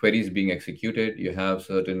 queries being executed. You have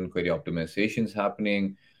certain query optimizations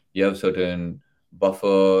happening. You have certain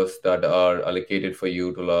buffers that are allocated for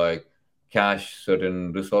you to like cache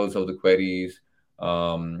certain results of the queries,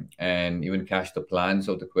 and even cache the plans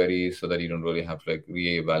of the queries so that you don't really have to like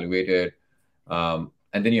reevaluate it. And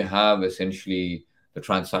then you have essentially the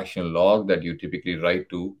transactional log that you typically write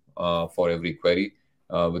to for every query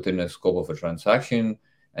within a scope of a transaction.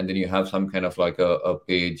 And then you have some kind of like a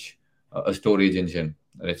page, a storage engine,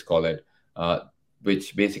 let's call it,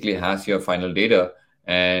 which basically has your final data,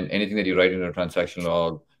 and anything that you write in a transaction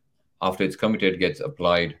log after it's committed gets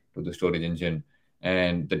applied to the storage engine.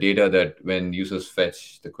 And the data that when users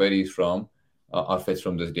fetch the queries from are fetched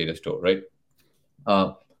from this data store, right?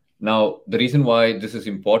 Uh, Now, the reason why this is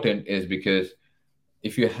important is because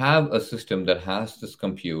if you have a system that has this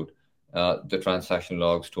compute, the transaction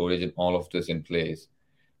log, storage, and all of this in place,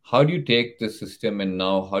 how do you take this system and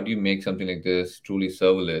now how do you make something like this truly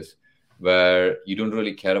serverless, where you don't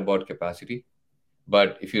really care about capacity?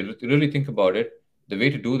 But if you really think about it, the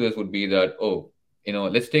way to do this would be that,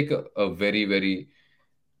 let's take a very, very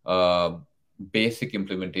uh, basic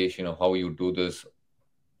implementation of how you do this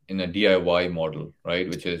in a DIY model, right?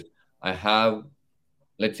 Which is, I have,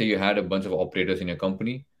 let's say you had a bunch of operators in your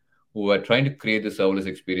company who are trying to create the serverless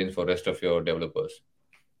experience for rest of your developers.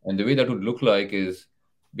 And the way that would look like is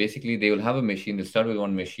basically they will have a machine, they'll start with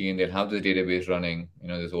one machine, they'll have this database running,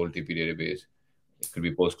 this old TP database. It could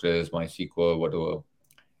be Postgres, MySQL, whatever.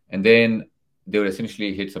 And then they would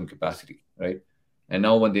essentially hit some capacity, right? And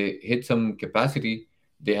now when they hit some capacity,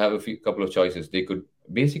 they have couple of choices. They could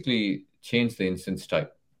basically change the instance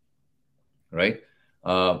type, right?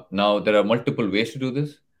 Now, there are multiple ways to do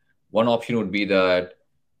this. One option would be that,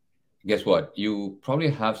 guess what? You probably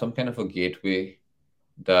have some kind of a gateway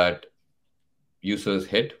that users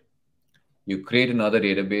hit. You create another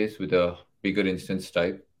database with a bigger instance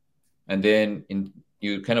type, and then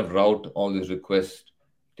you kind of route all these requests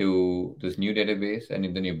to this new database,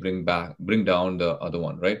 and then you bring down the other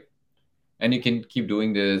one, right? And you can keep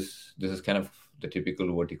doing this. This is kind of the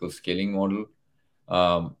typical vertical scaling model.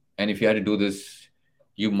 And if you had to do this,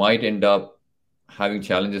 you might end up having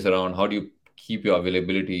challenges around how do you keep your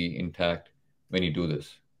availability intact when you do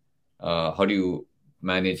this. How do you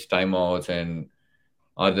manage timeouts, and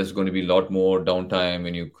are there's going to be a lot more downtime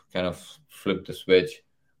when you kind of flip the switch?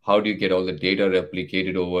 How do you get all the data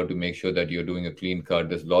replicated over to make sure that you're doing a clean cut?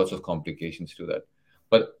 There's lots of complications to that.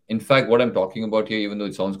 But in fact, what I'm talking about here, even though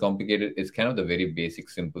it sounds complicated, is kind of the very basic,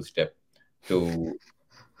 simple step to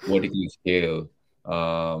vertically scale,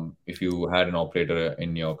 if you had an operator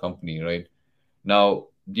in your company, right? Now,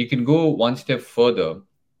 you can go one step further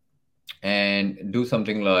and do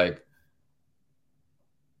something like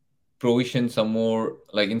provision some more,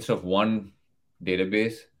 like instead of one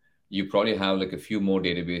database, you probably have like a few more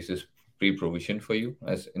databases pre-provisioned for you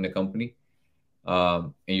as in the company.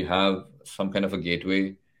 And you have some kind of a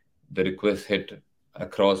gateway. The requests hit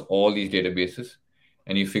across all these databases,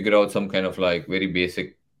 and you figure out some kind of like very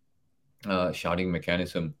basic sharding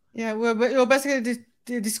mechanism. Yeah, we're basically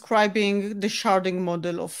describing the sharding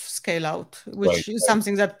model of scale out, Right, which is right.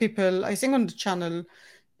 something that people, I think, on the channel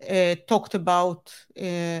talked about.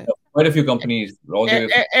 Quite a few companies, all the way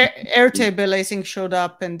from, Airtable, I think, showed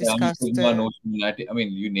up and yeah, I mean, discussed. Sigma, Notion, I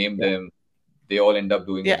mean, you name Yeah, them, they all end up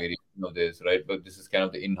doing a yeah. variation of this, right? But this is kind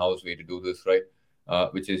of the in-house way to do this, right?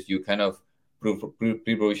 Which is you kind of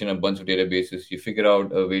pre-provision a bunch of databases. You figure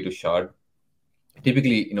out a way to shard.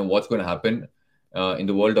 Typically, what's going to happen in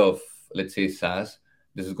the world of, let's say, SaaS.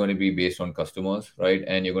 This is going to be based on customers, right?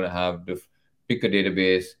 And you're going to have to pick a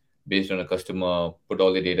database based on a customer, put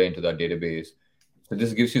all the data into that database. So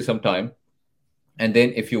this gives you some time. And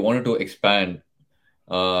then if you wanted to expand,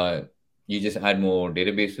 uh, you just add more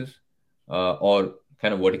databases, or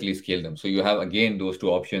kind of vertically scale them. So you have again those two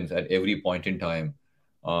options at every point in time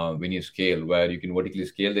when you scale, where you can vertically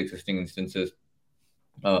scale the existing instances.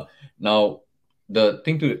 Uh, Now, the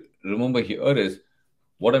thing to remember here is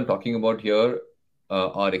what I'm talking about here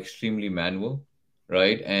are extremely manual,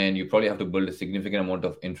 right? And you probably have to build a significant amount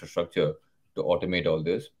of infrastructure to automate all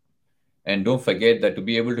this. And don't forget that to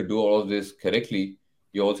be able to do all of this correctly,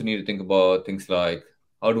 you also need to think about things like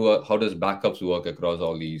how does backups work across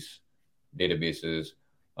all these databases?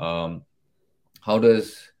 Um, how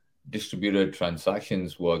does distributed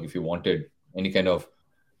transactions work if you wanted any kind of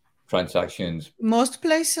transactions? Most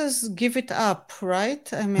places give it up, right?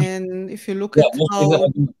 I mean, if you look Yeah, at most places,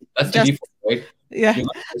 how that's the just default, right? yeah, You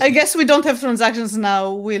I guess we don't have transactions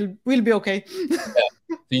now. We'll be okay. yeah.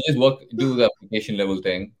 So you just do the application level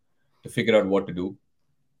thing to figure out what to do.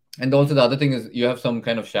 And also the other thing is you have some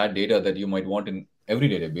kind of shared data that you might want in every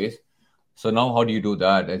database. So now how do you do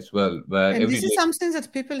that as well? Where And every this is day, something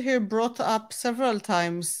that people here brought up several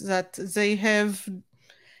times, that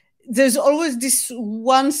there's always this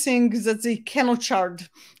one thing that they cannot shard,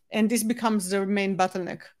 and this becomes their main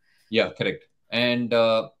bottleneck. yeah, correct. And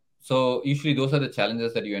so usually those are the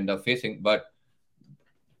challenges that you end up facing. But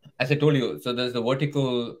as I told you, so there's the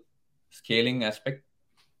vertical scaling aspect,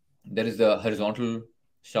 there is the horizontal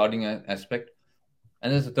sharding aspect,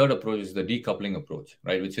 and there's the third approach is the decoupling approach,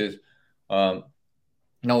 right? Which is um,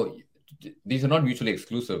 now these are not mutually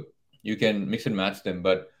exclusive. You can mix and match them,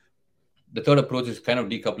 but the third approach is kind of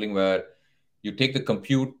decoupling, where you take the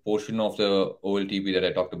compute portion of the OLTP that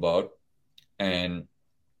I talked about and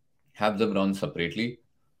have them run separately.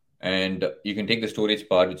 And you can take the storage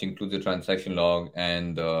part, which includes the transaction log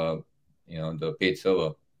and the page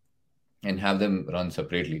server, and have them run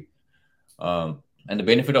separately. And the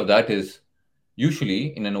benefit of that is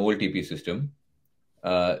usually in an OLTP system,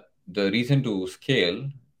 uh, the reason to scale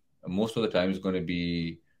most of the time is going to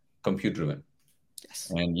be compute driven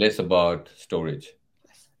Yes. and less about storage.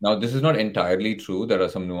 Now, this is not entirely true. There are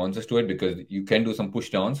some nuances to it because you can do some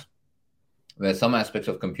push downs where some aspects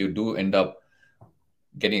of compute do end up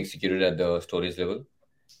getting executed at the storage level.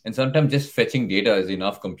 And sometimes just fetching data is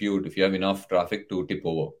enough compute if you have enough traffic to tip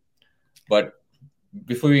over. But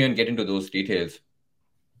before we even get into those details,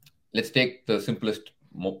 let's take the simplest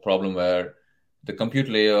problem where the compute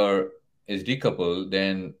layer is decoupled.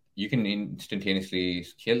 Then you can instantaneously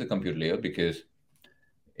scale the compute layer because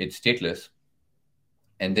it's stateless.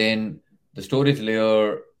 And then the storage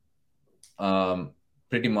layer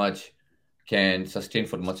pretty much can sustain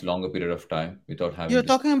for a much longer period of time without You're having to.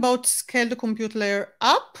 talking about scale the compute layer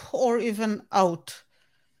up or even out?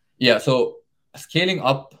 Yeah, so scaling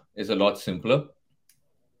up is a lot simpler.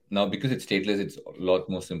 Now, because it's stateless, it's a lot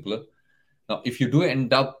more simpler. Now, if you do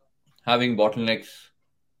end up having bottlenecks,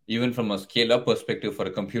 even from a scale up perspective for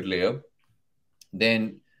a compute layer,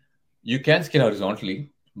 then you can scale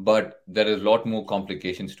horizontally, but there is a lot more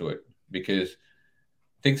complications to it because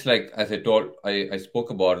things like, as I spoke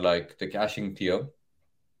about, like the caching tier,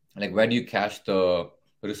 like where do you cache the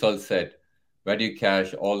result set? Where do you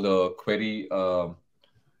cache all the query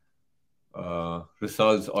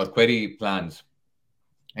results or query plans?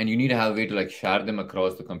 And you need to have a way to like share them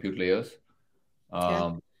across the compute layers. Yeah.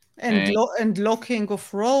 Um, And and and locking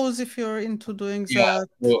of rows if you're into doing yeah, that.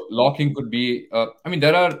 so locking could be. I mean,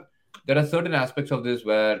 there are certain aspects of this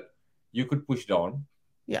where you could push down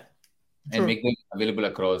Yeah, and true, make them available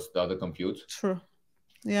across the other computes. true.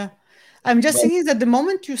 Yeah. I'm just But thinking that the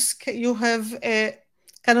moment you have a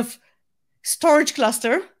kind of storage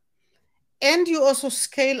cluster and you also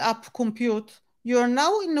scale up compute, you are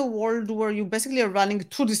now in a world where you basically are running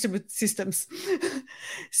two distributed systems.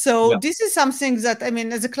 So yeah, this is something that, I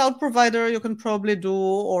mean, as a cloud provider, you can probably do,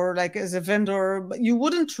 or like as a vendor, but you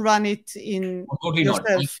wouldn't run it in totally not.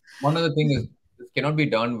 And yourself. one other thing is this cannot be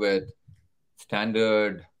done with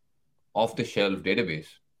standard off-the-shelf database,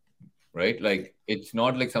 right? Like it's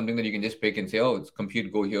not like something that you can just pick and say, "Oh, it's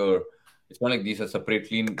compute, go here." It's not like these are separate,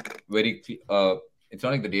 clean, it's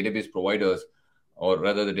not like the database providers, or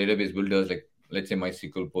rather the database builders, like let's say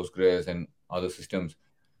MySQL, Postgres, and other systems,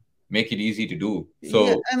 make it easy to do. Yeah,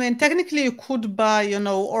 So I mean, technically, you could buy,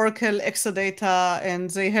 Oracle Exadata, and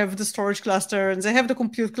they have the storage cluster and they have the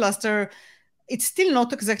compute cluster. It's still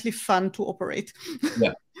not exactly fun to operate.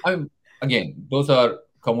 yeah, I'm again, those are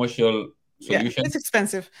commercial Yeah, it's solutions.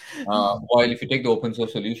 expensive. While if you take the open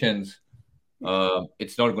source solutions, Yeah,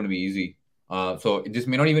 it's not going to be easy. So this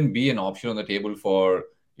may not even be an option on the table for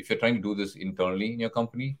if you're trying to do this internally in your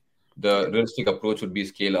company. yeah, The realistic approach would be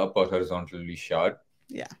scale up or horizontally shard.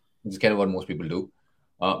 yeah, This is kind of what most people do.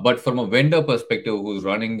 But from a vendor perspective, who's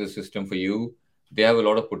running the system for you, they have a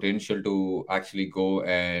lot of potential to actually go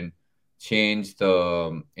and change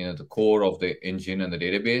the core of the engine and the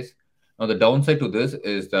database. Now, the downside to this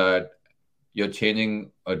is that you're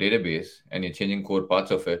changing a database and you're changing core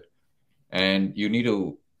parts of it, and you need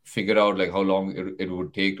to figure out like how long it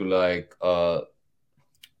would take to like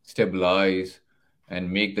stabilize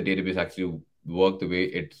and make the database actually work the way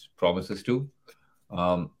it promises to.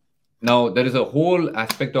 um, Now there is a whole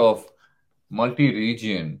aspect of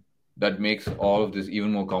multi-region that makes all of this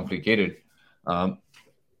even more complicated, um,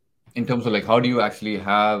 in terms of like how do you actually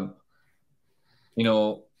have you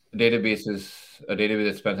know databases a database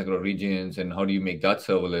that spans across regions, and how do you make that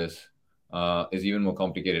serverless, is even more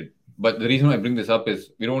complicated. But the reason why I bring this up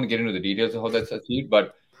is we don't want to get into the details of how that's achieved,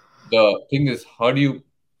 but the thing is how do you,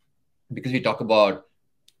 because we talk about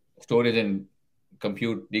storage and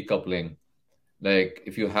compute decoupling, like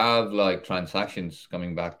if you have like transactions,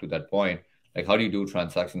 coming back to that point, like how do you do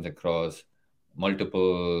transactions across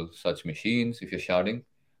multiple such machines if you're sharding?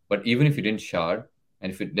 But even if you didn't shard,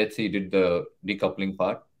 and if it, let's say you did the decoupling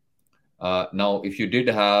part, now if you did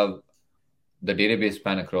have the database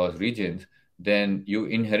span across regions, then you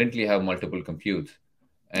inherently have multiple computes,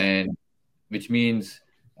 yeah. and which means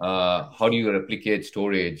how do you replicate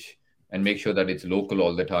storage and make sure that it's local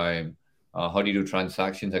all the time? How do you do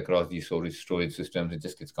transactions across these storage systems? It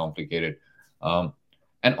just gets complicated. Um,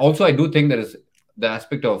 and also, I do think there is the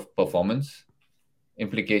aspect of performance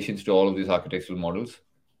implications to all of these architectural models.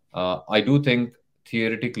 I do think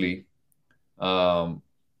theoretically, um,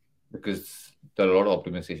 because there are a lot of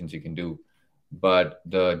optimizations you can do, but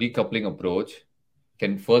the decoupling approach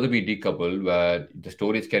can further be decoupled, where the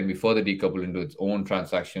storage can be further decoupled into its own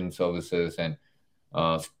transaction services and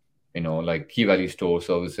uh, like key value store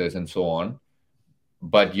services and so on.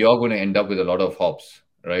 But you're going to end up with a lot of hops,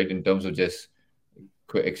 right, in terms of just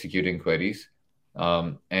executing queries.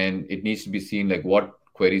 And it needs to be seen like what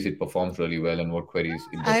queries it performs really well and what queries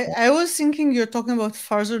it does not. I was thinking you're talking about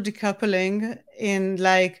further decoupling in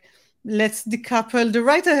like, let's decouple the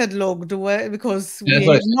write ahead log the way because Yeah, that's we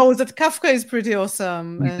what I said. know that Kafka is pretty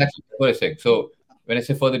awesome. Exactly. That's what I said. So when I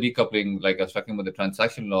say further decoupling, like I was talking about the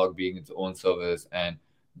transaction log being its own service, and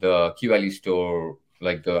the key value store,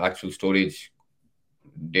 like the actual storage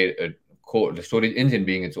data core, the storage engine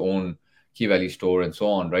being its own key value store and so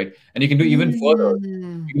on, right? And you can do even further.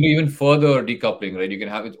 Mm, You can do even further decoupling, right? You can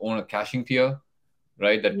have its own caching tier,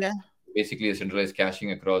 right? That yeah. basically a centralized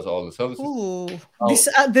caching across all the services. Ooh,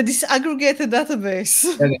 Now, the disaggregated database.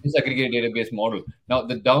 yeah, the disaggregated database model. Now,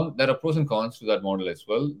 there are pros and cons to that model as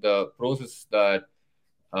well. The pros is that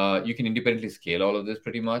you can independently scale all of this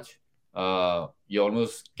pretty much. You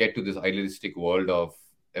almost get to this idealistic world of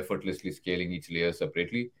effortlessly scaling each layer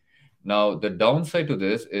separately. Now, the downside to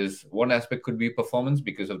this is one aspect could be performance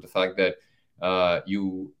because of the fact that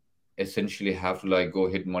you essentially have to like go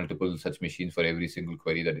hit multiple such machines for every single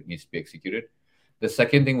query that it needs to be executed. The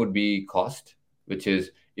second thing would be cost, which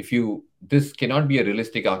is if you this cannot be a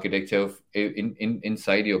realistic architecture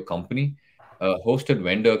inside your company. A hosted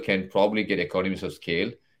vendor can probably get economies of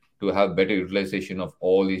scale to have better utilization of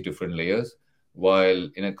all these different layers, while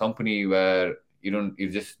in a company where you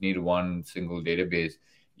just need one single database,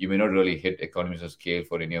 you may not really hit economies of scale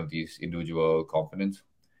for any of these individual components.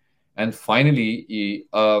 And finally,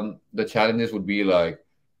 the challenges would be like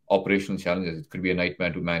operational challenges. It could be a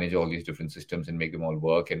nightmare to manage all these different systems and make them all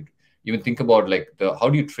work. And even think about like the how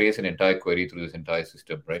do you trace an entire query through this entire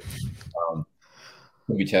system, right? Um,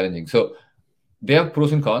 could be challenging. So they have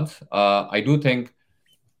pros and cons. I do think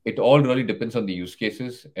it all really depends on the use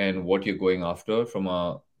cases and what you're going after from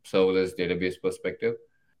a serverless database perspective.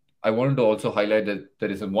 I wanted to also highlight that there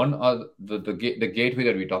is a one other the gateway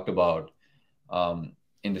that we talked about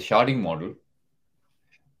in the sharding model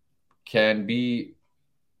can be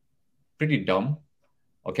pretty dumb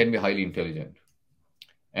or can be highly intelligent.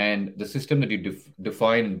 And the system that you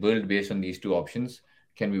define and build based on these two options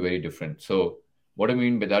can be very different. So what I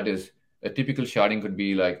mean by that is a typical sharding could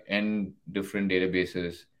be like n different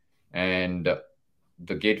databases, and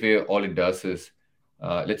the gateway all it does is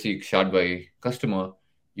let's say shard by customer.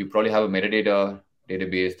 You probably have a metadata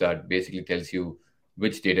database that basically tells you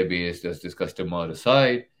which database does this customer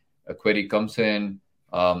reside. A query comes in,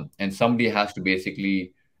 and somebody has to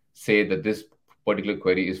basically say that this particular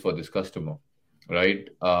query is for this customer, right?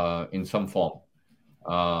 In some form.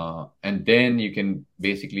 And then you can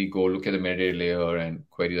basically go look at the metadata layer and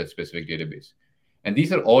query that specific database. And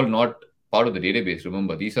these are all not part of the database.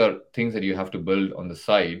 Remember, these are things that you have to build on the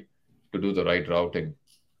side to do the right routing.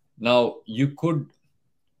 Now, you could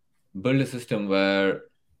build a system where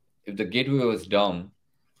if the gateway was dumb,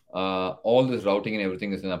 all this routing and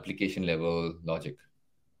everything is an application level logic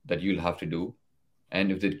that you'll have to do.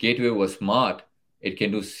 And if the gateway was smart, it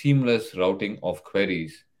can do seamless routing of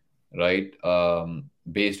queries, right?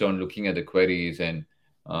 Based on looking at the queries and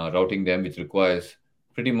routing them, which requires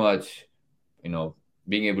pretty much,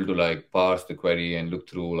 being able to like parse the query and look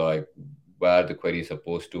through like where the query is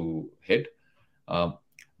supposed to hit.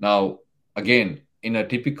 Now, again, in a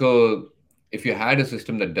typical, if you had a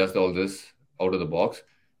system that does all this out of the box,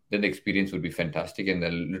 then the experience would be fantastic and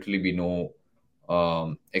there'll literally be no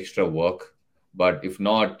extra work. But if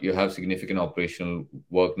not, you have significant operational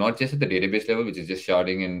work, not just at the database level, which is just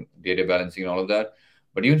sharding and data balancing and all of that,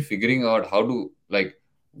 but even figuring out how to like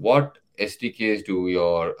what SDKs do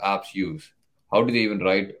your apps use? How do they even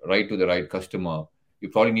write to the right customer? You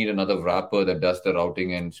probably need another wrapper that does the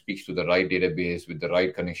routing and speaks to the right database with the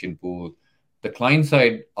right connection pool. The client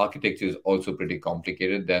side architecture is also pretty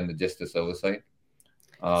complicated than just the server side.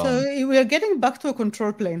 So we are getting back to a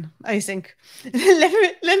control plane, I think.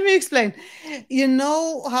 let me explain. You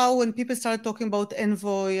know how when people start talking about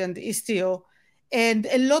Envoy and Istio, and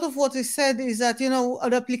a lot of what is said is that,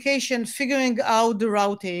 an application figuring out the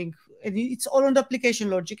routing, and it's all on the application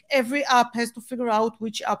logic. Every app has to figure out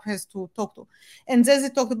which app has to talk to. And then they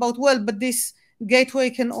talked about, well, but this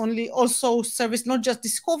gateway can only also service not just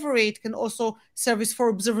discovery, it can also service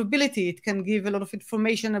for observability. It can give a lot of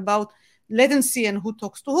information about latency and who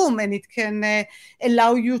talks to whom, and it can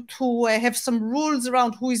allow you to have some rules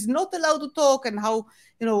around who is not allowed to talk and how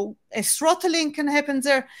a throttling can happen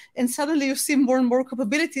there. And suddenly you see more and more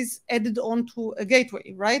capabilities added onto a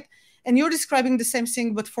gateway, right? And you're describing the same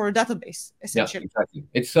thing but for a database, essentially. Yeah, exactly.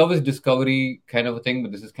 It's service discovery kind of a thing,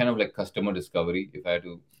 but this is kind of like customer discovery, if I had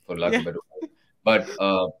to, for lack of a better word. But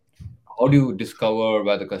how do you discover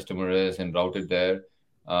where the customer is and route it there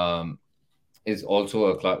is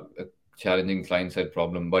also a challenging client-side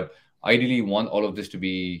problem. But ideally, you want all of this to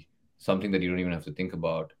be something that you don't even have to think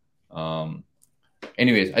about.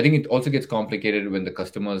 Anyways, I think it also gets complicated when the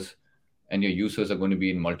customers and your users are going to be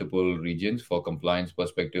in multiple regions for compliance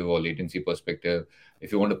perspective or latency perspective.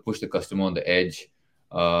 If you want to push the customer on the edge,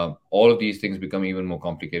 all of these things become even more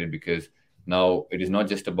complicated because now it is not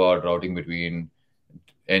just about routing between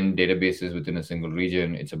n databases within a single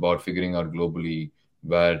region. It's about figuring out globally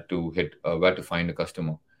where to find a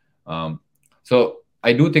customer. So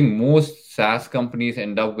I do think most SaaS companies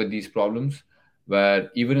end up with these problems where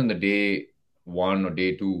even in the day one or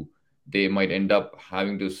day two, they might end up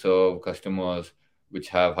having to serve customers which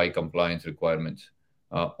have high compliance requirements,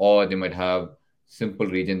 or they might have simple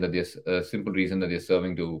reason that they're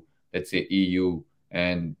serving to, let's say, EU,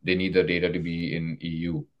 and they need the data to be in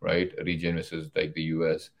EU, right? Region versus like the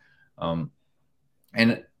US, um,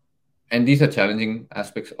 and these are challenging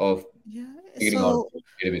aspects of Yeah. figuring out So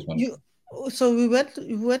database you, management. so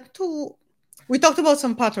we talked about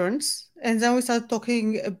some patterns, and then we started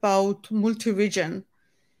talking about multi-region.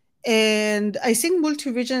 And I think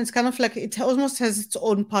multi-region is kind of like it almost has its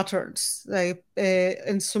own patterns, like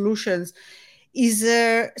and solutions. Is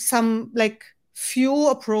there some like few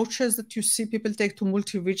approaches that you see people take to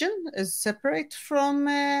multi-region as separate from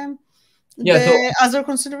Yeah, so the other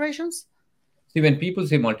considerations? see, when people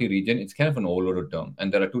say multi-region, it's kind of an overloaded term,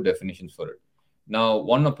 and there are two definitions for it. Now,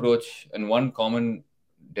 one approach and one common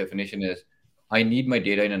definition is I need my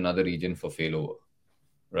data in another region for failover,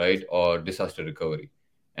 right, or disaster recovery,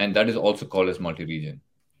 and that is also called as multi-region.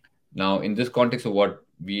 Now, in this context of what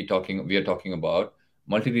we are talking about,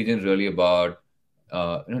 multi-region is really about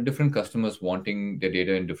different customers wanting their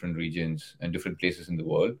data in different regions and different places in the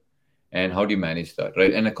world, and how do you manage that,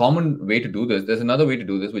 right? And a common way to do this, there's another way to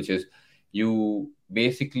do this, which is you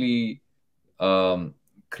basically um,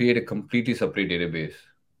 create a completely separate database,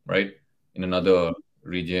 right, in another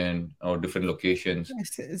region or different locations.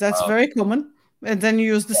 Yes, that's Uh, very common. And then you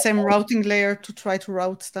use the same routing layer to try to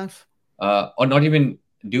route stuff. or not even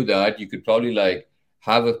do that. You could probably like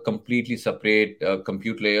have a completely separate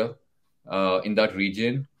compute layer in that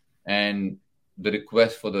region, and the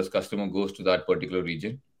request for this customer goes to that particular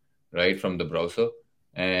region, right, from the browser,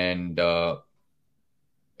 and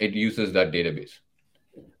it uses that database.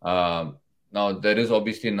 Um, Now, there is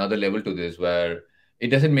obviously another level to this where it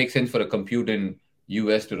doesn't make sense for a compute in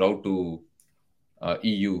US to route to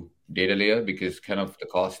EU data layer because kind of the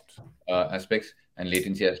cost aspects and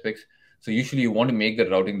latency aspects. So usually you want to make the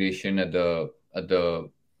routing decision at the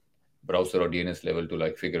browser or DNS level to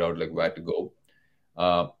like figure out like where to go.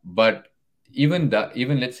 But even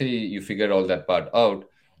let's say you figure all that part out.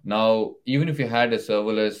 Now, even if you had a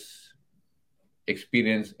serverless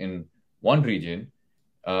experience in one region,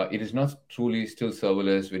 it is not truly still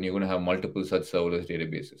serverless when you're going to have multiple such serverless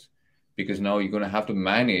databases, because now you're going to have to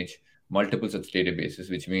manage multiple such databases,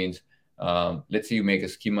 which means, let's say you make a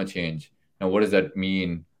schema change. Now, what does that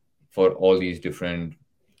mean for all these different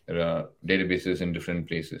databases in different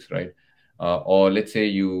places, right? Or let's say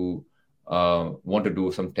you want to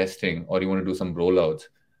do some testing or you want to do some rollouts.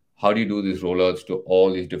 How do you do these rollouts to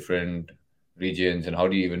all these different regions, and how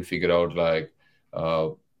do you even figure out like uh,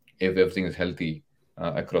 if everything is healthy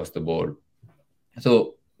across the board?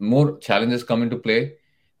 So more challenges come into play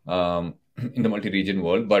in the multi-region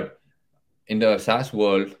world, but in the SaaS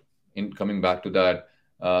world, in coming back to that,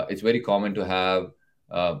 it's very common to have,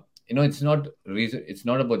 it's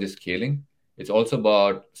not about just scaling. It's also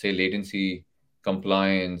about, say, latency,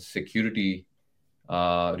 compliance, security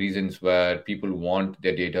reasons where people want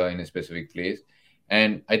their data in a specific place.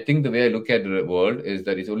 And I think the way I look at the world is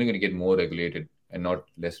that it's only going to get more regulated and not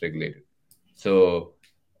less regulated. So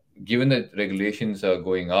given that regulations are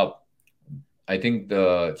going up, I think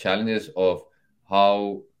the challenges of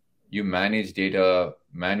how you manage data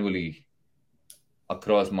manually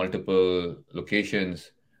across multiple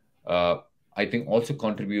locations, uh, I think also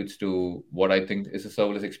contributes to what I think is a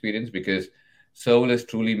serverless experience, because serverless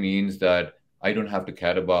truly means that I don't have to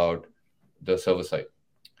care about the server side,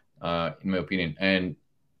 in my opinion. And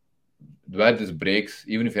where this breaks,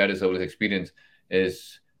 even if you had a serverless experience,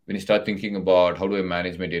 is when you start thinking about how do I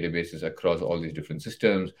manage my databases across all these different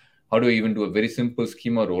systems? How do I even do a very simple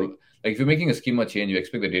schema role? Like if you're making a schema change, you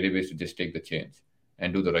expect the database to just take the change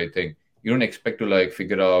and do the right thing. You don't expect to like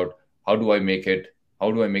figure out how do I make it,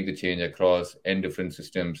 how do I make the change across n different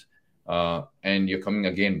systems, and you're coming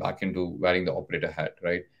again back into wearing the operator hat,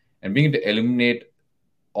 right? And being able to eliminate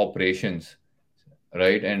operations,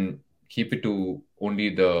 right, and keep it to only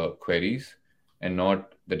the queries and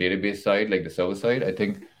not the database side, like the server side, I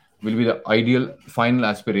think will be the ideal final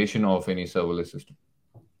aspiration of any serverless system.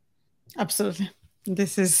 Absolutely.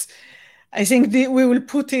 This is, I think we will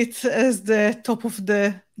put it as the top of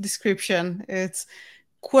the description. It's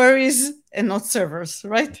queries and not servers,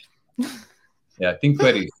 right? Yeah, I think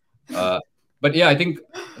queries. But yeah, I think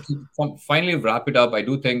finally wrap it up. I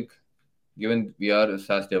do think, given we are a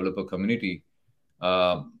SaaS developer community,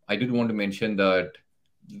 I did want to mention that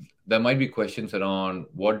there might be questions around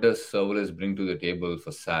what does serverless bring to the table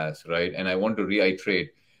for SaaS, right? And I want to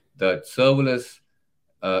reiterate that serverless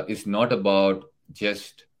is not about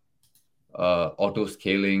just auto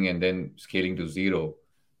scaling and then scaling to zero,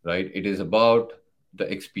 right? It is about the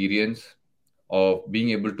experience of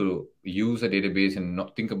being able to use a database and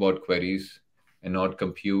not think about queries and not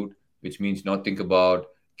compute, which means not think about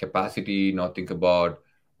capacity, not think about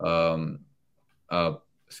um, uh,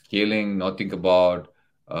 scaling, not think about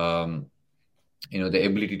um, the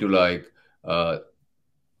ability to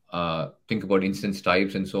uh, think about instance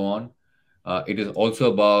types and so on. It is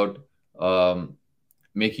also about um,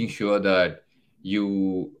 making sure that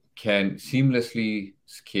you can seamlessly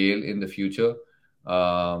scale in the future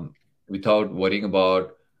um, without worrying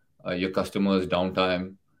about your customers'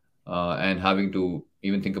 downtime and having to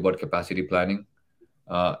even think about capacity planning.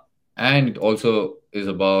 Uh, and it also is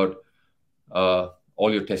about uh,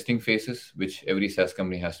 all your testing phases, which every SaaS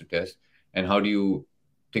company has to test, and how do you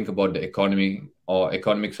think about the economy or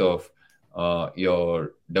economics of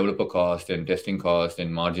your developer cost and testing cost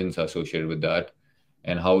and margins associated with that,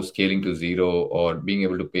 and how scaling to zero or being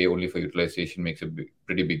able to pay only for utilization makes a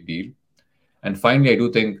pretty big deal. And finally, I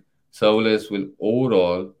do think serverless will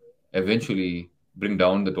overall eventually bring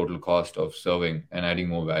down the total cost of serving and adding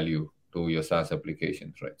more value to your SaaS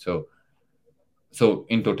applications, right? So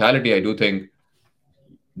in totality, I do think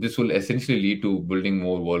this will essentially lead to building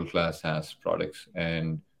more world-class SaaS products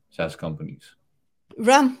and SaaS companies.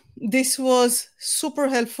 Ram, this was super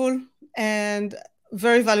helpful and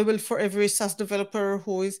very valuable for every SaaS developer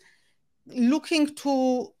who is looking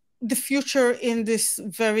to the future in this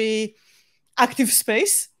very active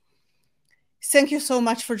space. Thank you so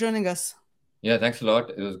much for joining us. Yeah, thanks a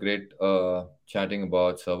lot. It was great chatting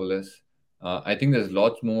about serverless. I think there's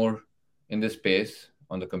lots more in this space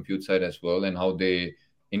on the compute side as well, and how they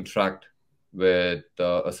interact with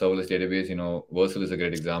a serverless database. Versal is a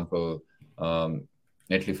great example.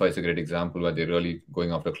 Netlify is a great example where they're really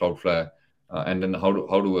going after Cloudflare. And then how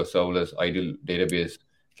do a serverless ideal database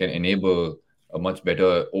can enable a much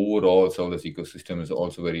better overall serverless ecosystem is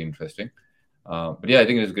also very interesting. But yeah, I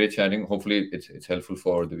think it was great chatting. Hopefully, it's helpful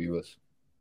for the viewers.